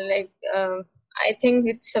it out. Like I think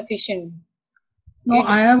it's sufficient. No,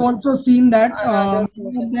 I have also seen that That's some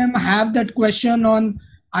of them have that question on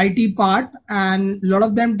IT part, and a lot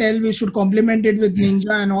of them tell we should complement it with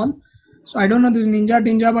Ninja and all. So I don't know this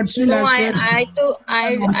Ninja, but still No,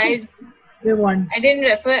 I they want. I didn't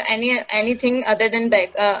refer anything other than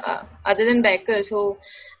Becker. So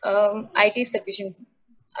IT is sufficient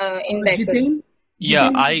in Becker. Jitain? Yeah,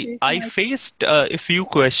 Jitain, I faced a few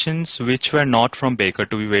questions which were not from Baker,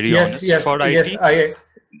 to be very honest, for IT. Yes,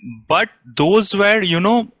 But those were,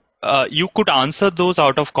 you could answer those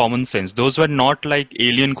out of common sense. Those were not like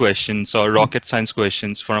alien questions or rocket science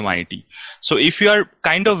questions from IT. So if you are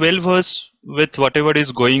kind of well versed with whatever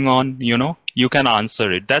is going on, you can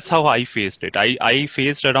answer it. That's how I faced it. I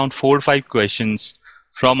faced around 4 or 5 questions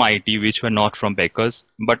from IT which were not from Becker's,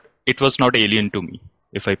 but it was not alien to me,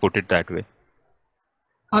 if I put it that way.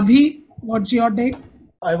 Abhi, what's your take?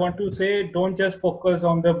 I want to say, don't just focus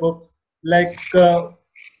on the books. Like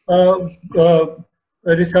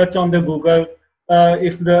research on the Google.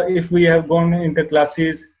 If we have gone into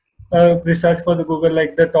classes, research for the Google,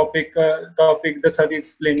 like the topic the study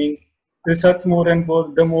explaining. Research more and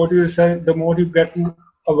more. The more you research, the more you get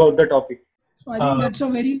about the topic. So I think that's a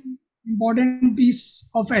very important piece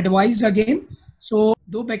of advice again. So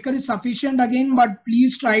though Becker is sufficient again, but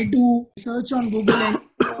please try to search on Google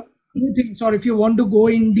and things, or if you want to go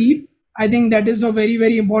in deep, I think that is a very,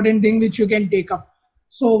 very important thing which you can take up.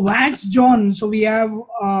 So Wax John, so we have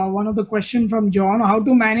one of the question from John, how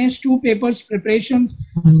to manage 2 papers preparations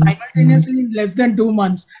simultaneously in less than 2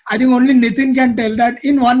 months. I think only Nitin can tell that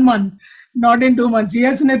in 1 month, not in 2 months.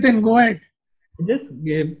 Yes, Nitin, go ahead. I just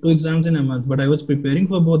gave 2 exams in a month, but I was preparing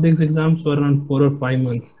for both these exams for around 4 or 5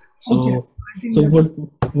 months. So, okay.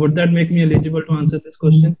 Would that make me eligible to answer this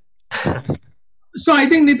question? So I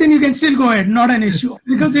think Nitin, you can still go ahead, not an issue,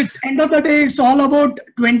 because it's end of the day, it's all about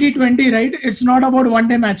 2020, right? It's not about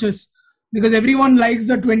one-day matches, because everyone likes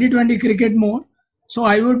the 2020 cricket more. So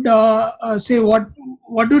I would say,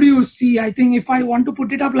 what do you see? I think if I want to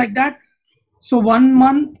put it up like that, so 1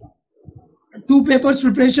 month, 2 papers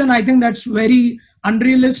preparation, I think that's very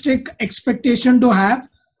unrealistic expectation to have.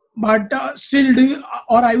 But still,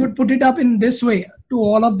 I would put it up in this way to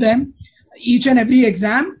all of them, each and every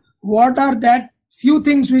exam. What are that few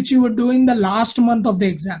things which you would do in the last month of the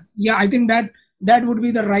exam? Yeah, I think that would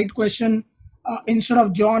be the right question instead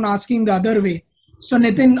of John asking the other way. So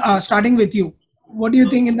Nitin, starting with you, what do you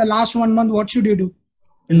think in the last 1 month, what should you do?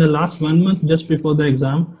 In the last 1 month, just before the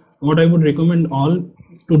exam, what I would recommend all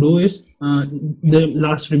to do is the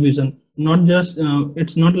last revision. Not just,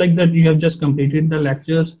 it's not like that you have just completed the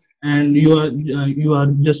lectures and you are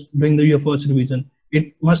just doing your first revision.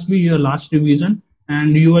 It must be your last revision,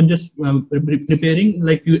 and you are just preparing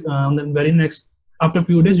like on the very next, after a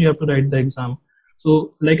few days you have to write the exam.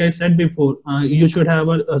 So like I said before, you should have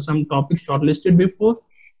some topics shortlisted before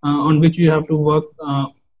on which you have to work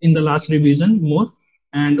in the last revision more,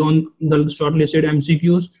 and on the shortlisted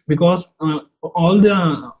MCQs, because all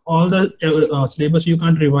the syllabus you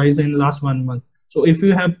can't revise in last 1 month. So if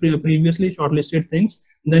you have previously shortlisted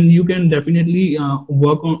things, then you can definitely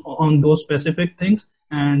work on those specific things,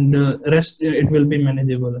 and rest it will be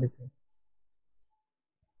manageable, I think.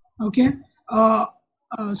 Okay.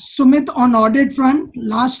 Sumit, on audit front,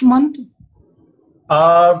 last month?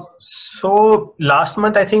 So last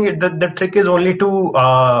month, I think the trick is only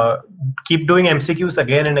to keep doing MCQs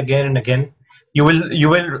again and again and again.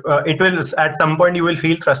 It will at some point you will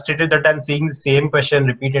feel frustrated that I'm seeing the same question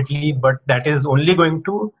repeatedly, but that is only going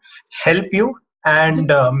to help you and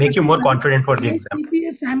make you more confident for the exam.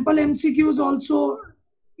 CPA sample MCQs also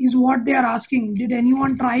is what they are asking. Did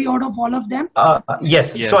anyone try out of all of them?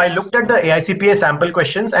 Yes. So I looked at the AICPA sample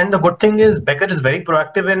questions, and the good thing is Becker is very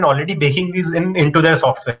proactive in already baking these into their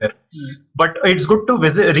software. But it's good to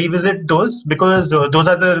revisit those, because those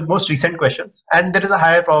are the most recent questions, and there is a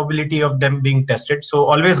higher probability of them being tested. So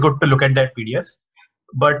always good to look at that PDF.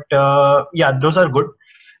 But yeah, those are good.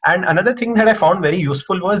 And another thing that I found very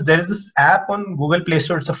useful was there is this app on Google Play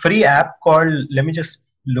Store. It's a free app called, let me just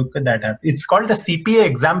look at that app. It's called the CPA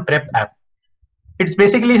Exam Prep app. It's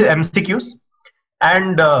basically MCQs.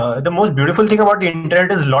 And the most beautiful thing about the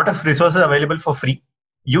internet is a lot of resources available for free.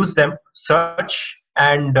 Use them, search,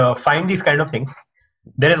 and find these kind of things.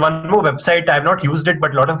 There is one more website. I have not used it,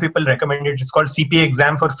 but a lot of people recommend it. It's called CPA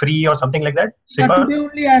exam for free or something like that. Today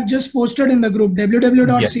only I have just posted in the group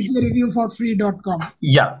www.cpareviewforfree.com.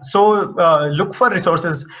 Yeah. So look for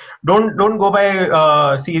resources. Don't go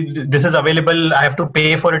by see this is available. I have to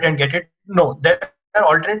pay for it and get it. No, there are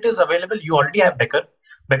alternatives available. You already have Becker.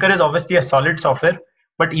 Becker is obviously a solid software.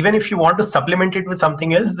 But even if you want to supplement it with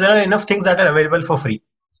something else, there are enough things that are available for free.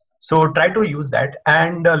 So try to use that.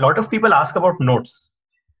 And a lot of people ask about notes.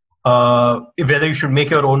 Whether you should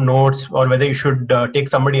make your own notes or whether you should take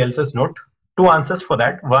somebody else's note. Two answers for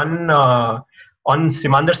that. One, on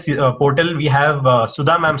Simandhar's portal, we have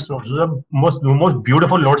Sudha ma'am's notes. Those are the most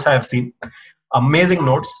beautiful notes I have seen. Amazing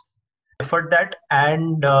notes. Effort that.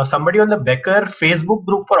 And somebody on the Becker Facebook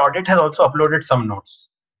group for audit has also uploaded some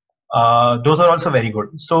notes. Those are also very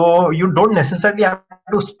good. So you don't necessarily have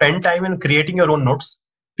to spend time in creating your own notes.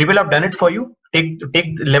 People have done it for you.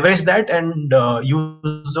 Leverage that and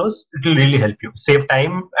use those. It will really help you save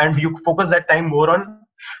time, and you focus that time more on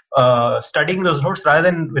studying those notes rather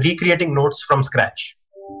than recreating notes from scratch.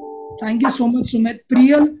 Thank you so much, Sumit.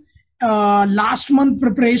 Priyal, last month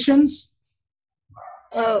preparations.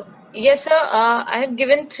 Yes, sir. I have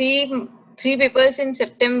given three papers in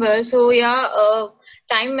September. So yeah,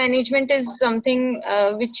 time management is something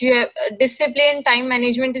which you have. Discipline, time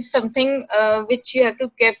management is something which you have to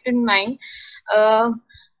keep in mind.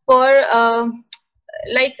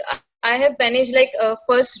 Like I have managed like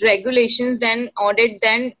first regulations, then audit,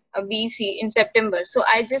 then BC in September. So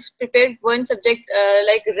I just prepared one subject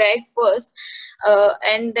like reg first,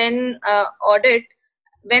 and then audit.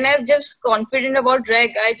 When I'm just confident about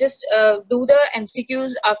reg, I just do the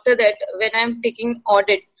MCQs after that when I'm taking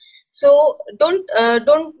audit. So don't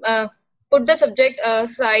put the subject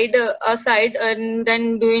aside and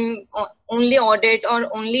then doing only audit or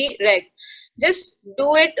only reg. Just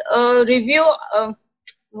do it, review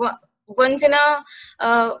once in a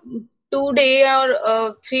 2 day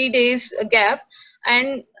or 3 days gap,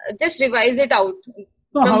 and just revise it out.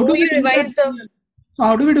 So how do we revise the? So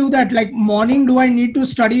how do we do that? Like morning, do I need to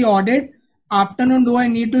study audit? Afternoon, do I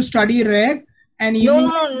need to study reg? And evening?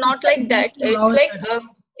 No, not like that. It's like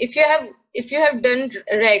if you have done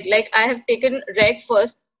reg, like I have taken reg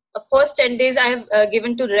first. First 10 days I have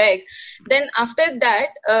given to reg. Then after that,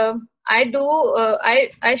 I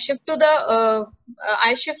shift to the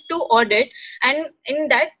I shift to audit, and in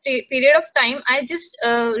that period of time, I just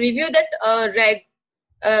review that reg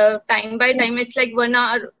time by time. It's like 1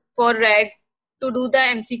 hour for reg to do the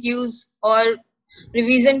MCQs or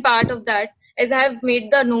revision part of that. As I have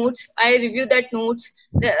made the notes, I review that notes.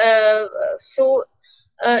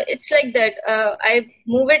 It's like that. I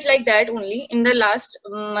move it like that only in the last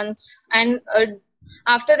months, and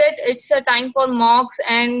after that it's a time for mocks,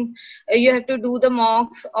 and you have to do the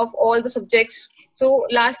mocks of all the subjects. So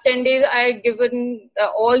last 10 days I given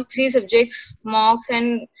all 3 subjects mocks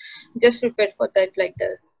and just prepared for that like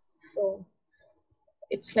that. So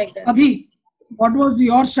it's like that. Abhi, what was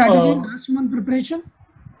your strategy last month preparation?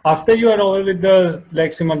 After you are over with the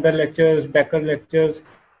Simandhar lectures, Becker lectures,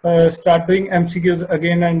 start doing MCQs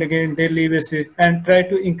again and again daily basis, and try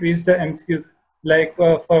to increase the MCQs. Like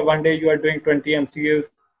for one day you are doing 20 MCQs.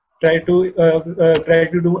 Try to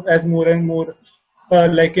do as more and more.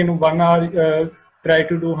 Like in 1 hour, try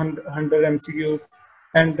to do 100 MCQs,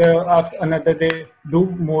 and after another day do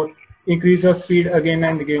more. Increase your speed again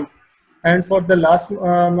and again. And for the last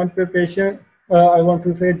month preparation, I want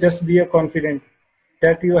to say just be confident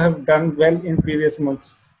that you have done well in previous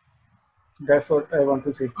months. That's what I want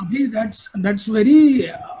to say. Abhi, that's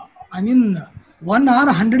very. I mean, 1 hour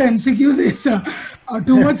 100 MCQs is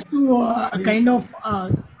too much to kind of I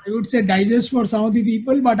would say digest for some of the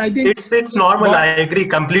people. But I think it's normal. I agree,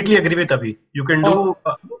 completely agree with Abhi. You can do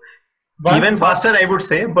even faster, I would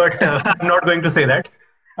say, but I'm not going to say that.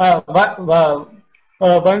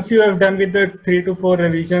 Once you have done with the 3 to 4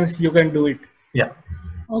 revisions, you can do it. Yeah.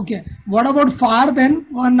 Okay. What about FAR then?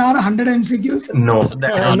 1 hour 100 MCQs? No.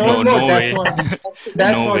 That's not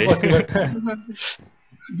possible.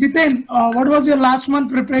 Jitain, what was your last month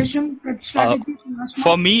preparation strategy?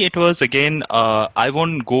 For me, it was again, I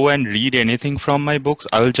won't go and read anything from my books.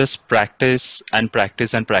 I will just practice and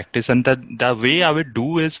practice and practice. And the way I would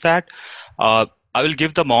do is that I will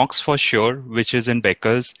give the mocks for sure, which is in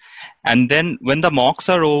Becker's. And then when the mocks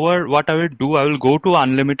are over, what I will do, I will go to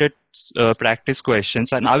unlimited practice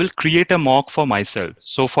questions and I will create a mock for myself.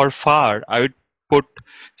 So for FAR, I would put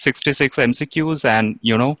 66 MCQs and,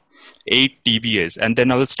 8 TBAs. And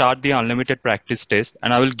then I will start the unlimited practice test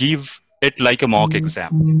and I will give it like a mock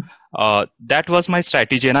exam. That was my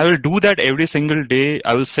strategy, and I will do that every single day.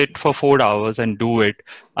 I will sit for 4 hours and do it.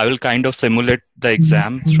 I will kind of simulate the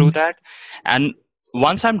exam through that. And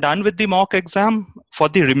once I'm done with the mock exam, for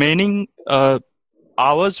the remaining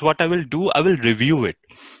hours, what I will do, I will review it.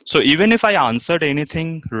 So even if I answered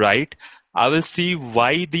anything right, I will see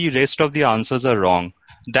why the rest of the answers are wrong.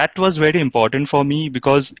 That was very important for me,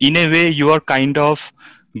 because in a way you are kind of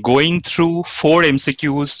going through 4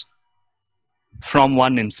 MCQs from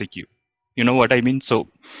 1 MCQ. You know what I mean? So,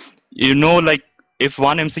 like if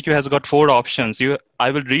one MCQ has got 4 options, I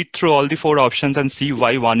will read through all the 4 options and see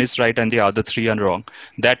why one is right and the other 3 are wrong.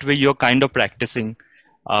 That way you're kind of practicing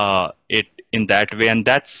it in that way. And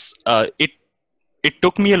that's it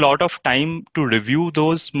took me a lot of time to review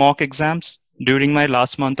those mock exams during my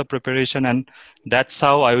last month of preparation, and that's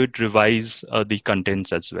how I would revise the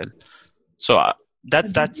contents as well. So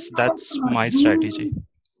that's my strategy.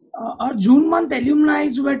 Our June month alumni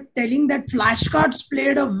were telling that flashcards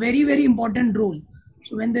played a very, very important role.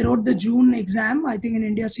 So when they wrote the June exam, I think in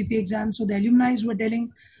India CPA exam, so the alumni were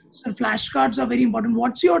telling, sir, flashcards are very important.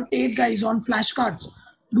 What's your take, guys, on flashcards?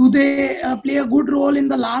 Do they play a good role in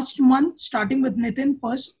the last month, starting with Nitin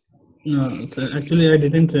first? No, sir, actually, I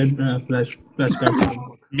didn't read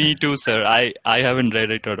flashcards. Me too, sir. I haven't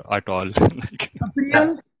read it at all.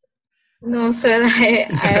 Priyal? No, sir.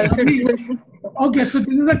 I also don't. Okay, so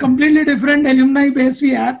this is a completely different alumni base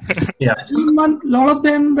we have. Yeah. June month, a lot of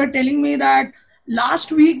them were telling me that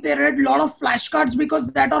last week they read a lot of flashcards because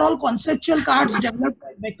that are all conceptual cards developed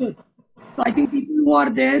by Becker. So I think people who are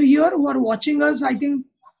there here, who are watching us, I think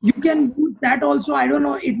you can use that also. I don't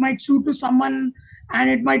know, it might suit to someone and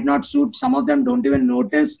it might not suit. Some of them don't even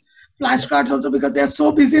notice flashcards also because they are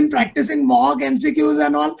so busy in practicing mock MCQs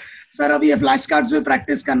and all. Sir, abhi ye flashcards we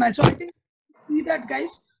practice karna hai. So I think see that,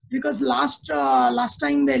 guys, because last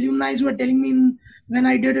time the alumni were telling me when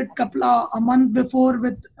I did it a month before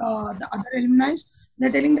with the other alumni,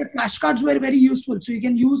 they're telling that flashcards were very useful. So you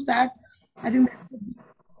can use that. I think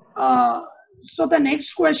that so the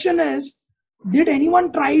next question is, did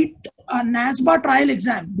anyone try a NASBA trial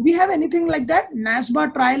exam? Do we have anything like that?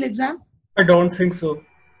 NASBA trial exam? I don't think so.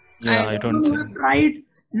 Yeah, I don't think have tried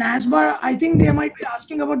NASBA. I think they might be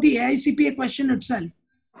asking about the AICPA question itself.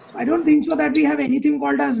 I don't think so that we have anything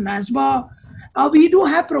called as NASBA. We do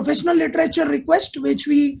have professional literature request, which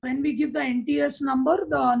when we give the NTS number,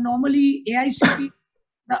 the normally AICPA,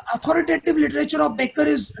 the authoritative literature of Becker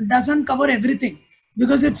doesn't cover everything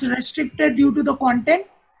because it's restricted due to the content.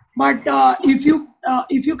 But if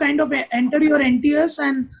you kind of enter your NTS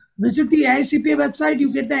and visit the AICPA website,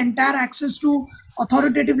 you get the entire access to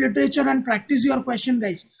authoritative literature and practice your question,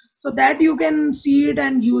 guys. So that you can see it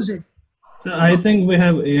and use it. So I think we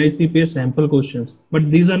have AICPA sample questions,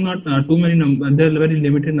 but these are not too many number. There are very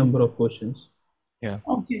limited number of questions. Yeah.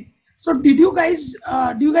 Okay. So do you guys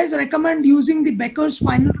recommend using the Becker's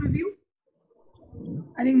final review?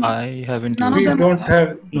 I think I haven't none used of it. them We don't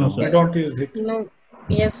have. No, sir. We don't use it. No.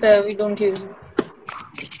 Yes, sir. We don't use it.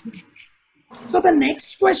 So the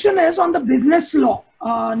next question is on the business law.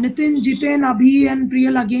 Nitin, Jiten, Abhi, and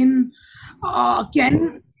Priyal again.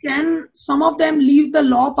 Can some of them leave the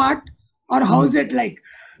law part, or how is it like?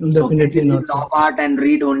 Definitely not. Law part and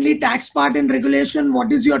read only tax part in regulation.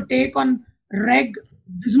 What is your take on REG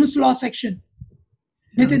business law section?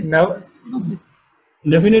 Nitin? Now,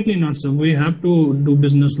 Definitely not, sir. We have to do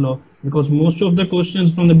business law because most of the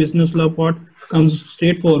questions from the business law part comes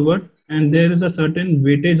straightforward, and there is a certain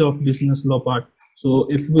weightage of business law part. So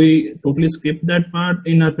if we totally skip that part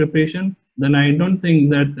in our preparation, then I don't think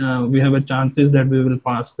that we have a chances that we will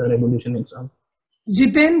pass the regulation exam.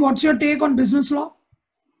 Jiten, what's your take on business law?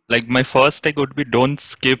 Like my first take would be don't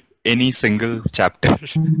skip any single chapter.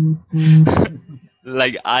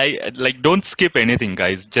 Don't skip anything,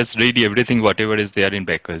 guys. Just read everything, whatever is there in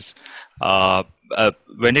Becker's.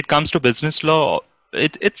 When it comes to business law,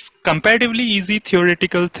 it's comparatively easy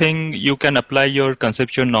theoretical thing. You can apply your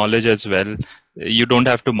conceptual knowledge as well. You don't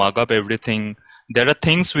have to mug up everything. There are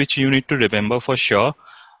things which you need to remember for sure,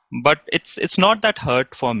 but it's not that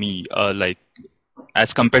hard for me.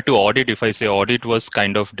 As compared to audit, if I say audit was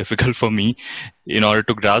kind of difficult for me in order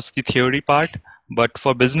to grasp the theory part, but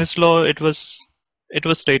for business law it was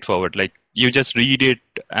straightforward. Like you just read it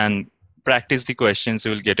and practice the questions,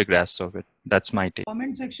 you will get a grasp of it. That's my take.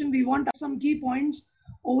 Comment section, we want some key points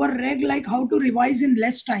over REG, like how to revise in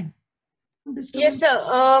less time. Yes,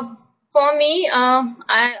 sir. For me,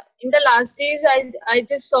 in the last days, I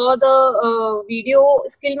just saw the video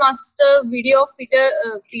Skill Master video of Peter,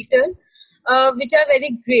 which are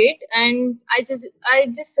very great, and I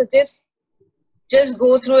just suggest just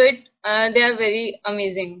go through it. They are very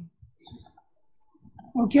amazing.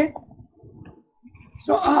 Okay.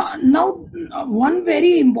 So now one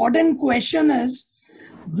very important question is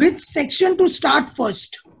which section to start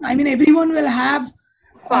first? I mean, everyone will have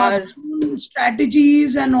Far.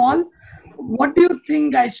 strategies and all. What do you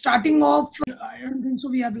think, guys? Starting off, I don't think so.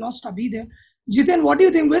 We have lost Abhi there. Jitin, what do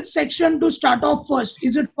you think? Which section to start off first?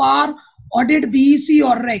 Is it FAR, audit, BEC,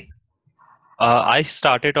 or REG? I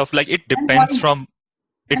started off like it And depends why? from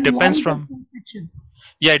it And depends why from the first section?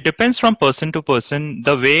 yeah, it depends from person to person.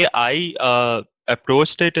 The way I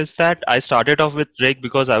approached it is that I started off with reg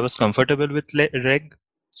because I was comfortable with reg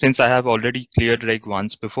since I have already cleared reg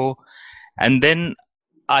once before, and then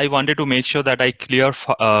I wanted to make sure that I clear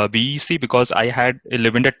BEC because I had a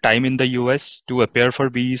limited time in the US to appear for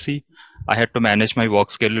BEC. I had to manage my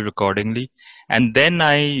work schedule accordingly. And then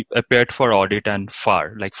I appeared for audit and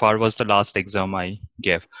FAR. Like FAR was the last exam I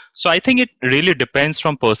gave. So I think it really depends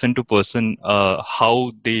from person to person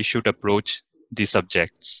how they should approach the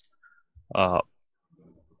subjects.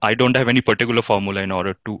 I don't have any particular formula in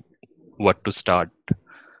order to what to start.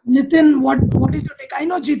 Nitin, what is your take? I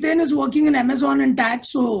know Jitin is working in Amazon and tax,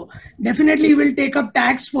 so definitely he will take up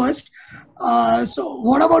tax first. So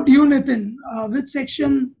what about you, Nitin? Which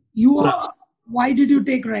section you are? Why did you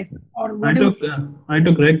take reg or whatever? I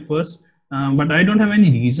took reg first, but I don't have any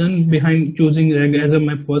reason behind choosing reg as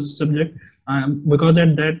my first subject, because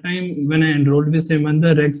at that time when I enrolled with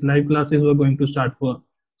Simandhar, reg's live classes were going to start for.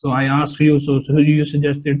 So I asked you, so you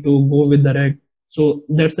suggested to go with the reg. So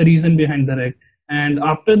that's the reason behind the reg. And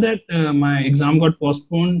after that, my exam got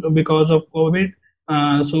postponed because of COVID.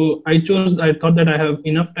 So I thought that I have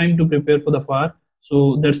enough time to prepare for the FAR.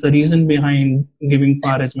 So that's the reason behind giving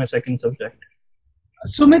FAR as my second subject.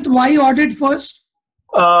 Sumit, why audit first?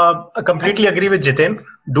 I completely agree with Jitin.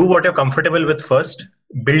 Do what you're comfortable with first.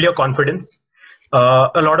 Build your confidence.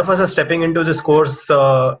 A lot of us are stepping into this course.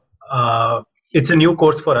 It's a new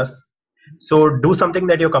course for us. So do something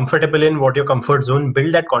that you're comfortable in, what your comfort zone,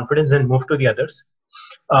 build that confidence and move to the others.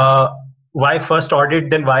 Why first audit,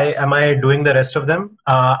 then why am I doing the rest of them?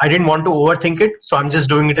 I didn't want to overthink it, so I'm just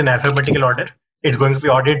doing it in alphabetical order. It's going to be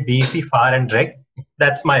audit, BEC, FAR and reg.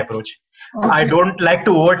 That's my approach. Okay. I don't like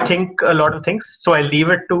to overthink a lot of things, so I leave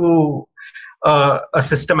it to a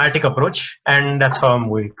systematic approach, and that's how I'm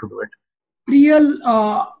going to do it.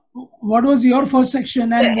 Priyal, what was your first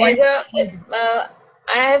section and why?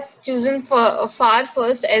 I have chosen for FAR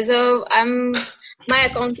first as my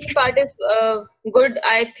accounting part is good.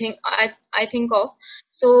 I think of,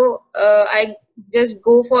 so I just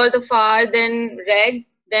go for the FAR, then reg,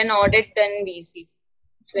 then audit, then BC.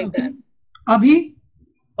 It's like that. Abhi?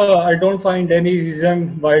 I don't find any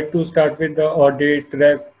reason why to start with the audit,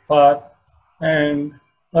 reg, FAR, and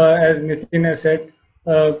as Nitin has said,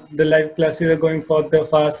 the live classes are going for the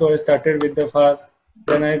FAR, so I started with the FAR.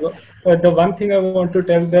 Then I go. The one thing I want to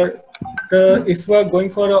tell that if we are going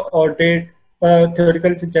for an audit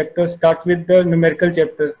theoretical chapter, start with the numerical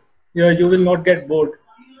chapter. You will not get bored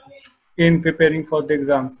in preparing for the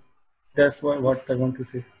exams. That's what I want to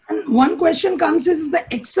say. And one question comes is the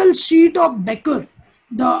Excel sheet of Becker.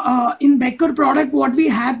 The in Becker product, what we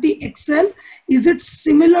have the Excel, is it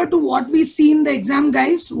similar to what we see in the exam,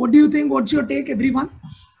 guys? What do you think? What's your take, everyone?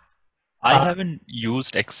 I haven't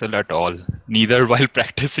used Excel at all, neither while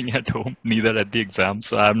practicing at home, neither at the exam.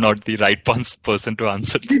 So I'm not the right person to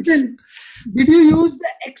answer this. Did you use the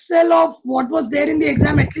Excel of what was there in the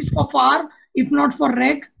exam, at least for FAR, if not for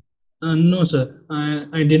reg? No, sir.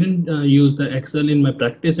 I didn't use the Excel in my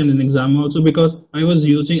practice and in exam also, because I was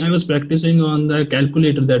practicing on the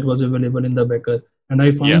calculator that was available in the Becker, and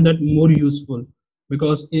I found that more useful,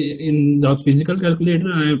 because in the physical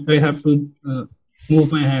calculator I have to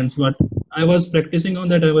move my hands, but I was practicing on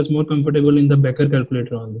that. I was more comfortable in the Becker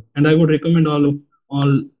calculator only, and I would recommend all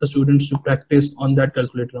the students to practice on that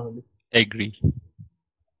calculator only. Agree.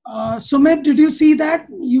 Sumit, did you see that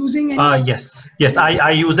using any? Yes,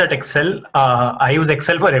 I use that Excel. I use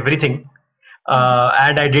Excel for everything,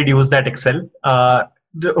 and I did use that Excel.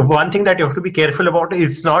 The one thing that you have to be careful about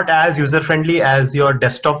is it's not as user friendly as your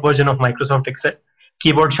desktop version of Microsoft Excel.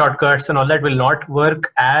 Keyboard shortcuts and all that will not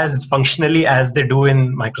work as functionally as they do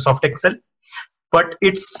in Microsoft Excel, but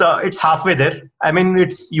it's halfway there. I mean,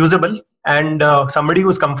 it's usable, and somebody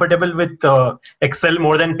who's comfortable with Excel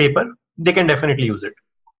more than paper, they can definitely use it.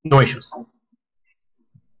 No issues.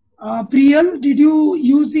 Priyal, did you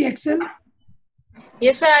use the Excel?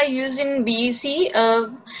 Yes, sir, I use in BEC.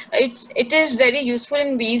 It is very useful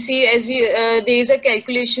in BEC as there is a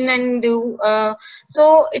calculation and do.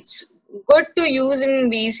 So it's good to use in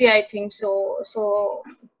BEC, I think so. So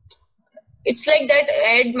it's like that: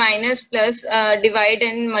 add, minus, plus, divide,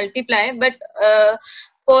 and multiply. But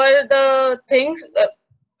for the things,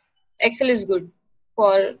 Excel is good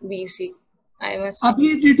for BC. I must say.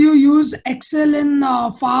 Abhi, did you use Excel in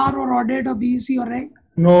FAR or audit or BC or REG?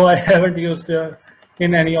 No, I haven't used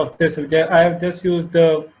in any of this subject. I have just used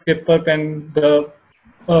the paper pen the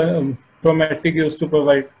Prometric used to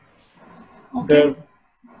provide. Okay.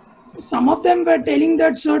 Some of them were telling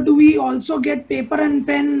that, sir, do we also get paper and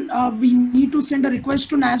pen? We need to send a request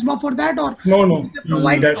to NASBA for that, or No. They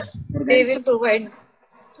will provide.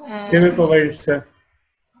 They will provide it, sir.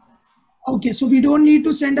 Okay, so we don't need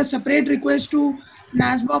to send a separate request to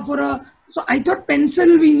NASBA for a. So I thought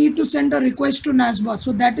pencil we need to send a request to NASBA.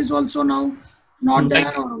 So that is also now not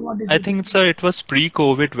there, or what is it? I think, sir, it was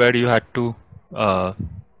pre-COVID where you had to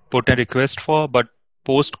put a request for, but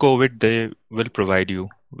post-COVID they will provide you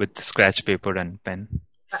with scratch paper and pen.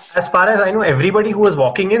 As far as I know, everybody who was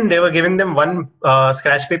walking in, they were giving them one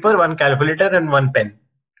scratch paper, one calculator, and one pen.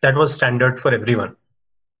 That was standard for everyone.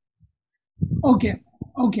 Okay.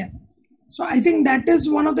 So I think that is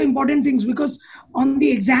one of the important things, because on the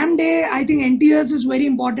exam day, I think NTS is very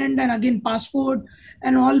important, and again, passport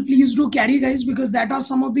and all, please do carry, guys, because that are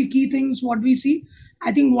some of the key things what we see.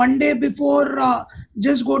 I think one day before,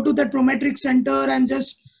 just go to the Prometric center and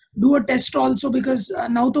just do a test also, because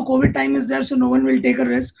now the COVID time is there, so no one will take a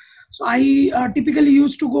risk. So I typically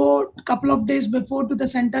used to go a couple of days before to the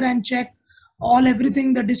center and check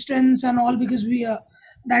everything, the distance and all, because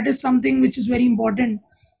that is something which is very important.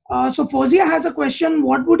 So Fozia has a question.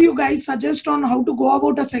 What would you guys suggest on how to go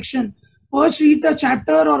about a section? First read the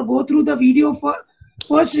chapter or go through the video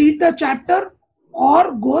first read the chapter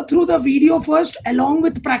or go through the video first along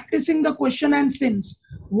with practicing the question and sims.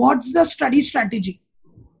 What's the study strategy?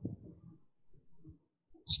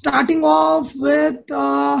 Starting off with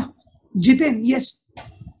Jitin. Yes.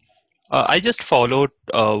 I just followed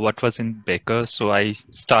what was in Becker. So I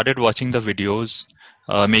started watching the videos,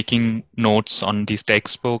 making notes on this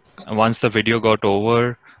textbook. Once the video got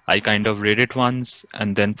over, I kind of read it once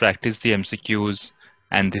and then practiced the MCQs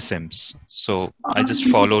and the sims. So I just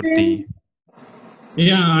followed the...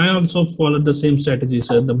 Yeah, I also followed the same strategy,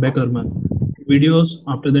 sir, the Becker one. Videos,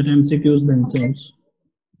 after that MCQs, then sims.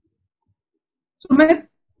 Sumit?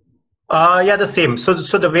 Yeah, the same. So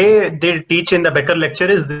the way they teach in the Becker lecture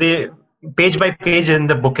is they page by page in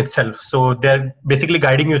the book itself. So they're basically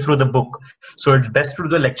guiding you through the book. So it's best to do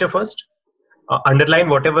the lecture first, underline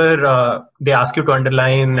whatever they ask you to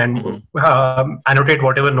underline, and annotate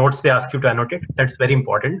whatever notes they ask you to annotate. That's very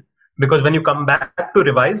important, because when you come back to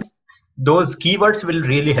revise, those keywords will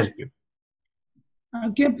really help you.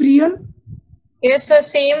 Okay, Priyal? Yes, sir.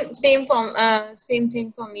 Same thing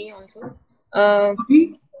for me also.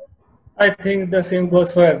 I think the same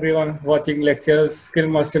goes for everyone watching lectures, skill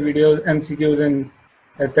master videos, MCQs, and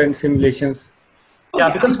attend simulations. Yeah,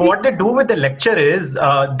 because what they do with the lecture is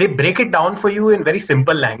they break it down for you in very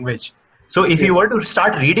simple language. So if you were to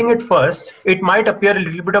start reading it first, it might appear a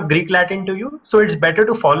little bit of Greek Latin to you. So it's better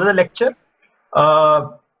to follow the lecture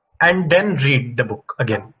and then read the book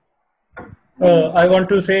again. I want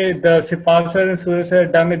to say the Sipal sir and Surya sir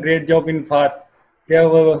have done a great job in FAR. They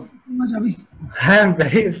have I am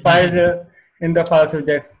very inspired in the FAR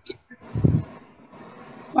subject.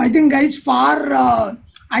 I think, guys, FAR,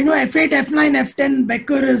 I know F8, F9, F10,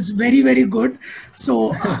 Becker is very, very good.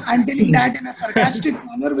 So I'm telling that in a sarcastic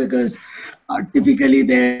manner, because typically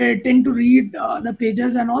they tend to read the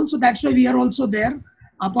pages, and also that's why we are also there.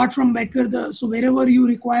 Apart from Becker, so wherever you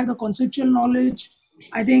require the conceptual knowledge,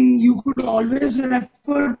 I think you could always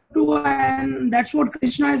refer to, and that's what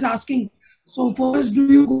Krishna is asking. So first,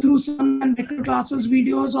 do you go through some Becker classes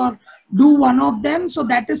videos or do one of them? So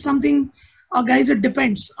that is something, guys, it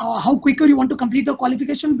depends how quicker you want to complete the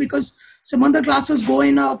qualification, because some other classes go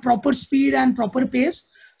in a proper speed and proper pace.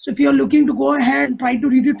 So if you're looking to go ahead and try to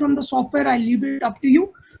read it from the software, I'll leave it up to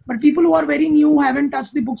you. But people who are very new, haven't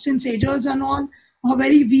touched the books in Sages and all, are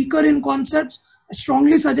very weaker in concepts, I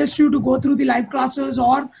strongly suggest you to go through the live classes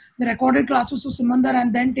or the recorded classes of Simandhar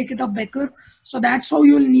and then take it up Becker. So that's how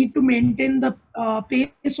you will need to maintain the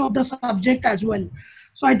pace of the subject as well.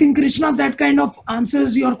 So I think, Krishna, that kind of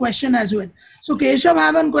answers your question as well. So Keshav, I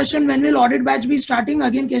have one question. When will audit batch be starting?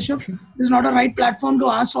 Again, Keshav, this is not a right platform to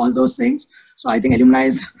ask all those things. So I think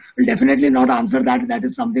alumni will definitely not answer that. That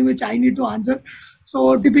is something which I need to answer.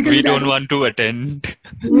 So typically we don't want to attend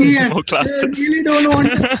more classes. We really don't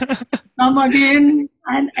want to come again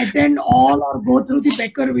and attend all or go through the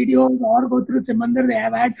Becker videos or go through Simandhar. They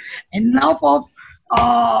have had enough of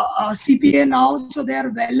CPA now, so they are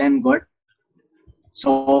well and good.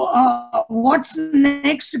 So what's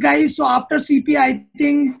next, guys? So after CPA, I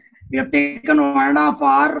think We have taken 1.5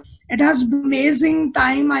 hours. It has been amazing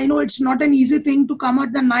time. I know it's not an easy thing to come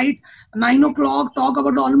at the night, 9 o'clock, talk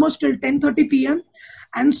about almost till 10:30 p.m.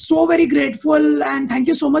 And so very grateful, and thank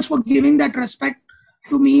you so much for giving that respect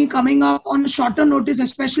to me, coming up on shorter notice,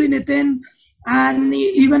 especially Nitin and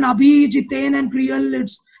even Abhi, Jiten and Priyal.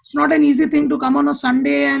 It's not an easy thing to come on a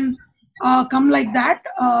Sunday and come like that.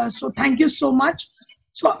 So thank you so much.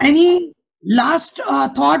 So any last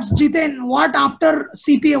thoughts, Jiten? What after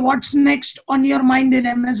CPA? What's next on your mind in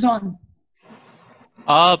Amazon?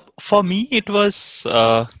 For me, it was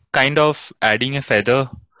kind of adding a feather.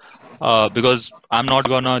 Because I'm not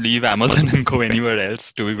gonna leave Amazon and go anywhere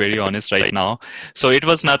else, to be very honest right now. So it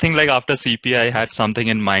was nothing like after CPA I had something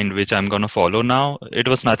in mind which I'm gonna follow now. It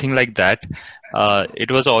was nothing like that. It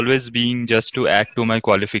was always being just to add to my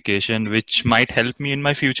qualification, which might help me in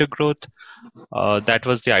my future growth. That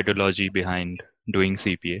was the ideology behind doing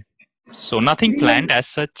CPA. So nothing planned as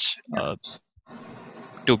such,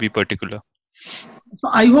 to be particular. So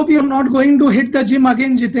I hope you're not going to hit the gym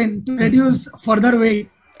again, Jiten, to reduce further weight.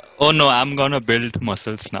 Oh no, I'm gonna build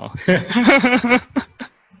muscles now.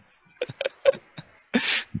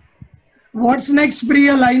 What's next,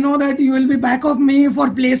 Priyal? I know that you will be back of me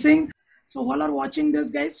for placing. So all are watching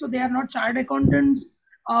this, guys. So they are not chartered accountants.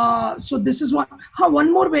 So this is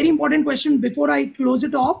one more very important question before I close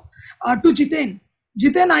it off to Jiten.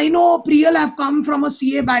 Jiten, I know Priyal have come from a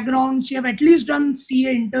CA background. She have at least done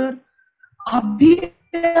CA inter. Abhi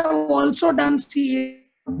have also done CA.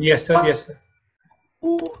 Yes, sir. Yes, sir.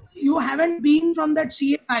 You haven't been from that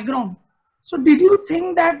CA background. So did you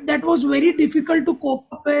think that that was very difficult to cope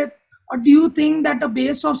up with, or do you think that the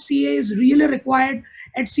base of CA is really required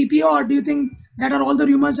at CPA, or do you think that are all the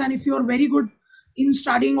rumors, and if you're very good in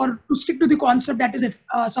studying or to stick to the concept, that is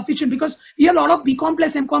sufficient? Because here a lot of BCom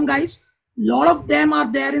plus MCom guys, a lot of them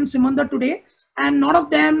are there in Simandhar today, and none of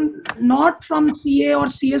them not from CA or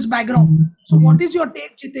CS background. So what is your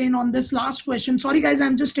take, Jiten, on this last question? Sorry guys,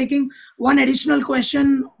 I'm just taking one additional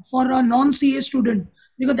question for a non-CA student,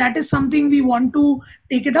 because that is something we want to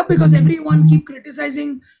take it up, because everyone keep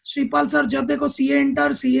criticizing Shripal sir, jab dekho CA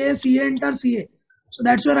enter, CA enter, CA. So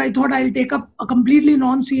that's where I thought I'll take up a completely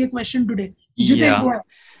non-CA question today. Jiten, Yeah. go ahead.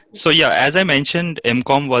 So yeah, as I mentioned,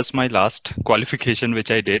 MCom was my last qualification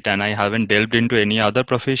which I did, and I haven't delved into any other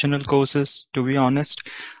professional courses, to be honest.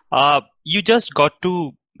 You just got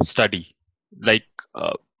to study. Like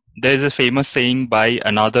there's a famous saying by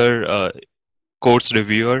another course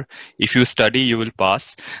reviewer: if you study, you will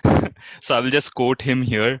pass. So I will just quote him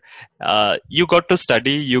here. You got to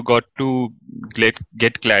study, you got to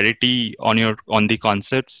get clarity on the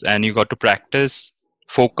concepts, and you got to practice,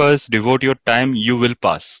 focus, devote your time, you will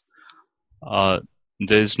pass.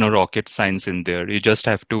 There's no rocket science in there. You just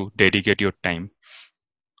have to dedicate your time.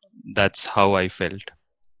 That's how I felt.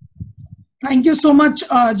 Thank you so much,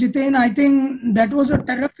 Jiten. I think that was a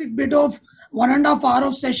terrific bit of 1.5 hours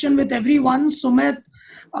of session with everyone. Sumit,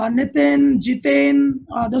 Nitin, Jiten,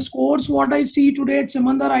 the scores what I see today at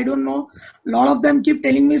Simandhar, I don't know. A lot of them keep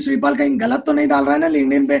telling me, Shripal, कहीं गलत तो नहीं डाल रहा है ना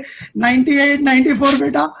LinkedIn पे 98, 94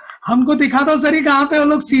 बेटा हमको दिखा दो सर कहाँ पे वो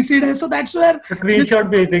लोग CC'd है. So that's where Screenshot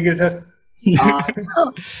भेज देंगे sir.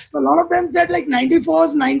 So a lot of them said like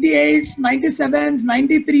 94s, 98s, 97s,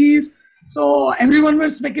 93s. So everyone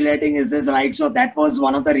was speculating, is this right? So that was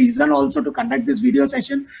one of the reason also to conduct this video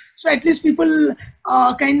session. So at least people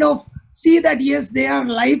kind of see that yes, they are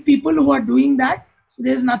live people who are doing that. So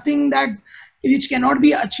there's nothing that which cannot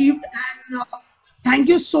be achieved. And thank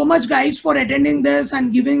you so much guys for attending this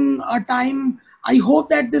and giving time. I hope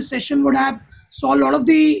that this session would have solved a lot of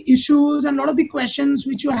the issues and a lot of the questions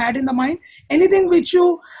which you had in the mind. Anything which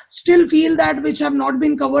you still feel that which have not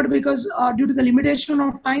been covered because due to the limitation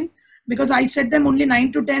of time, because I set them only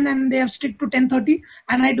 9 to 10 and they have stick to 10:30,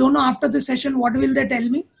 and I don't know after the session what will they tell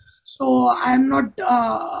me. So I am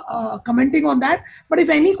not commenting on that. But if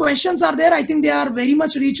any questions are there, I think they are very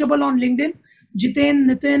much reachable on LinkedIn. Jiten,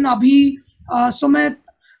 Nitin, Abhi, Sumit,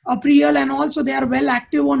 Priyal, and also they are well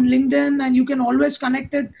active on LinkedIn, and you can always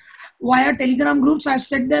connect it via Telegram groups. I've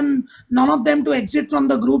set them, none of them to exit from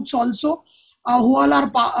the groups also. Who all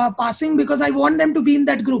are passing, because I want them to be in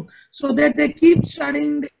that group so that they keep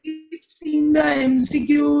studying, they keep seeing the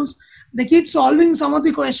MCQs, they keep solving some of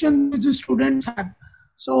the questions which the students have.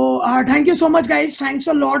 So thank you so much guys. Thanks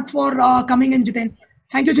a lot for coming in, Jiten.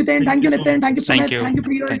 Thank you, Jiten. Thank you, Nitin. Thank you, Sumit. Thank you,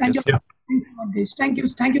 Priya. Thank you.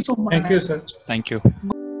 Thank you so much. Thank you, sir. Thank you.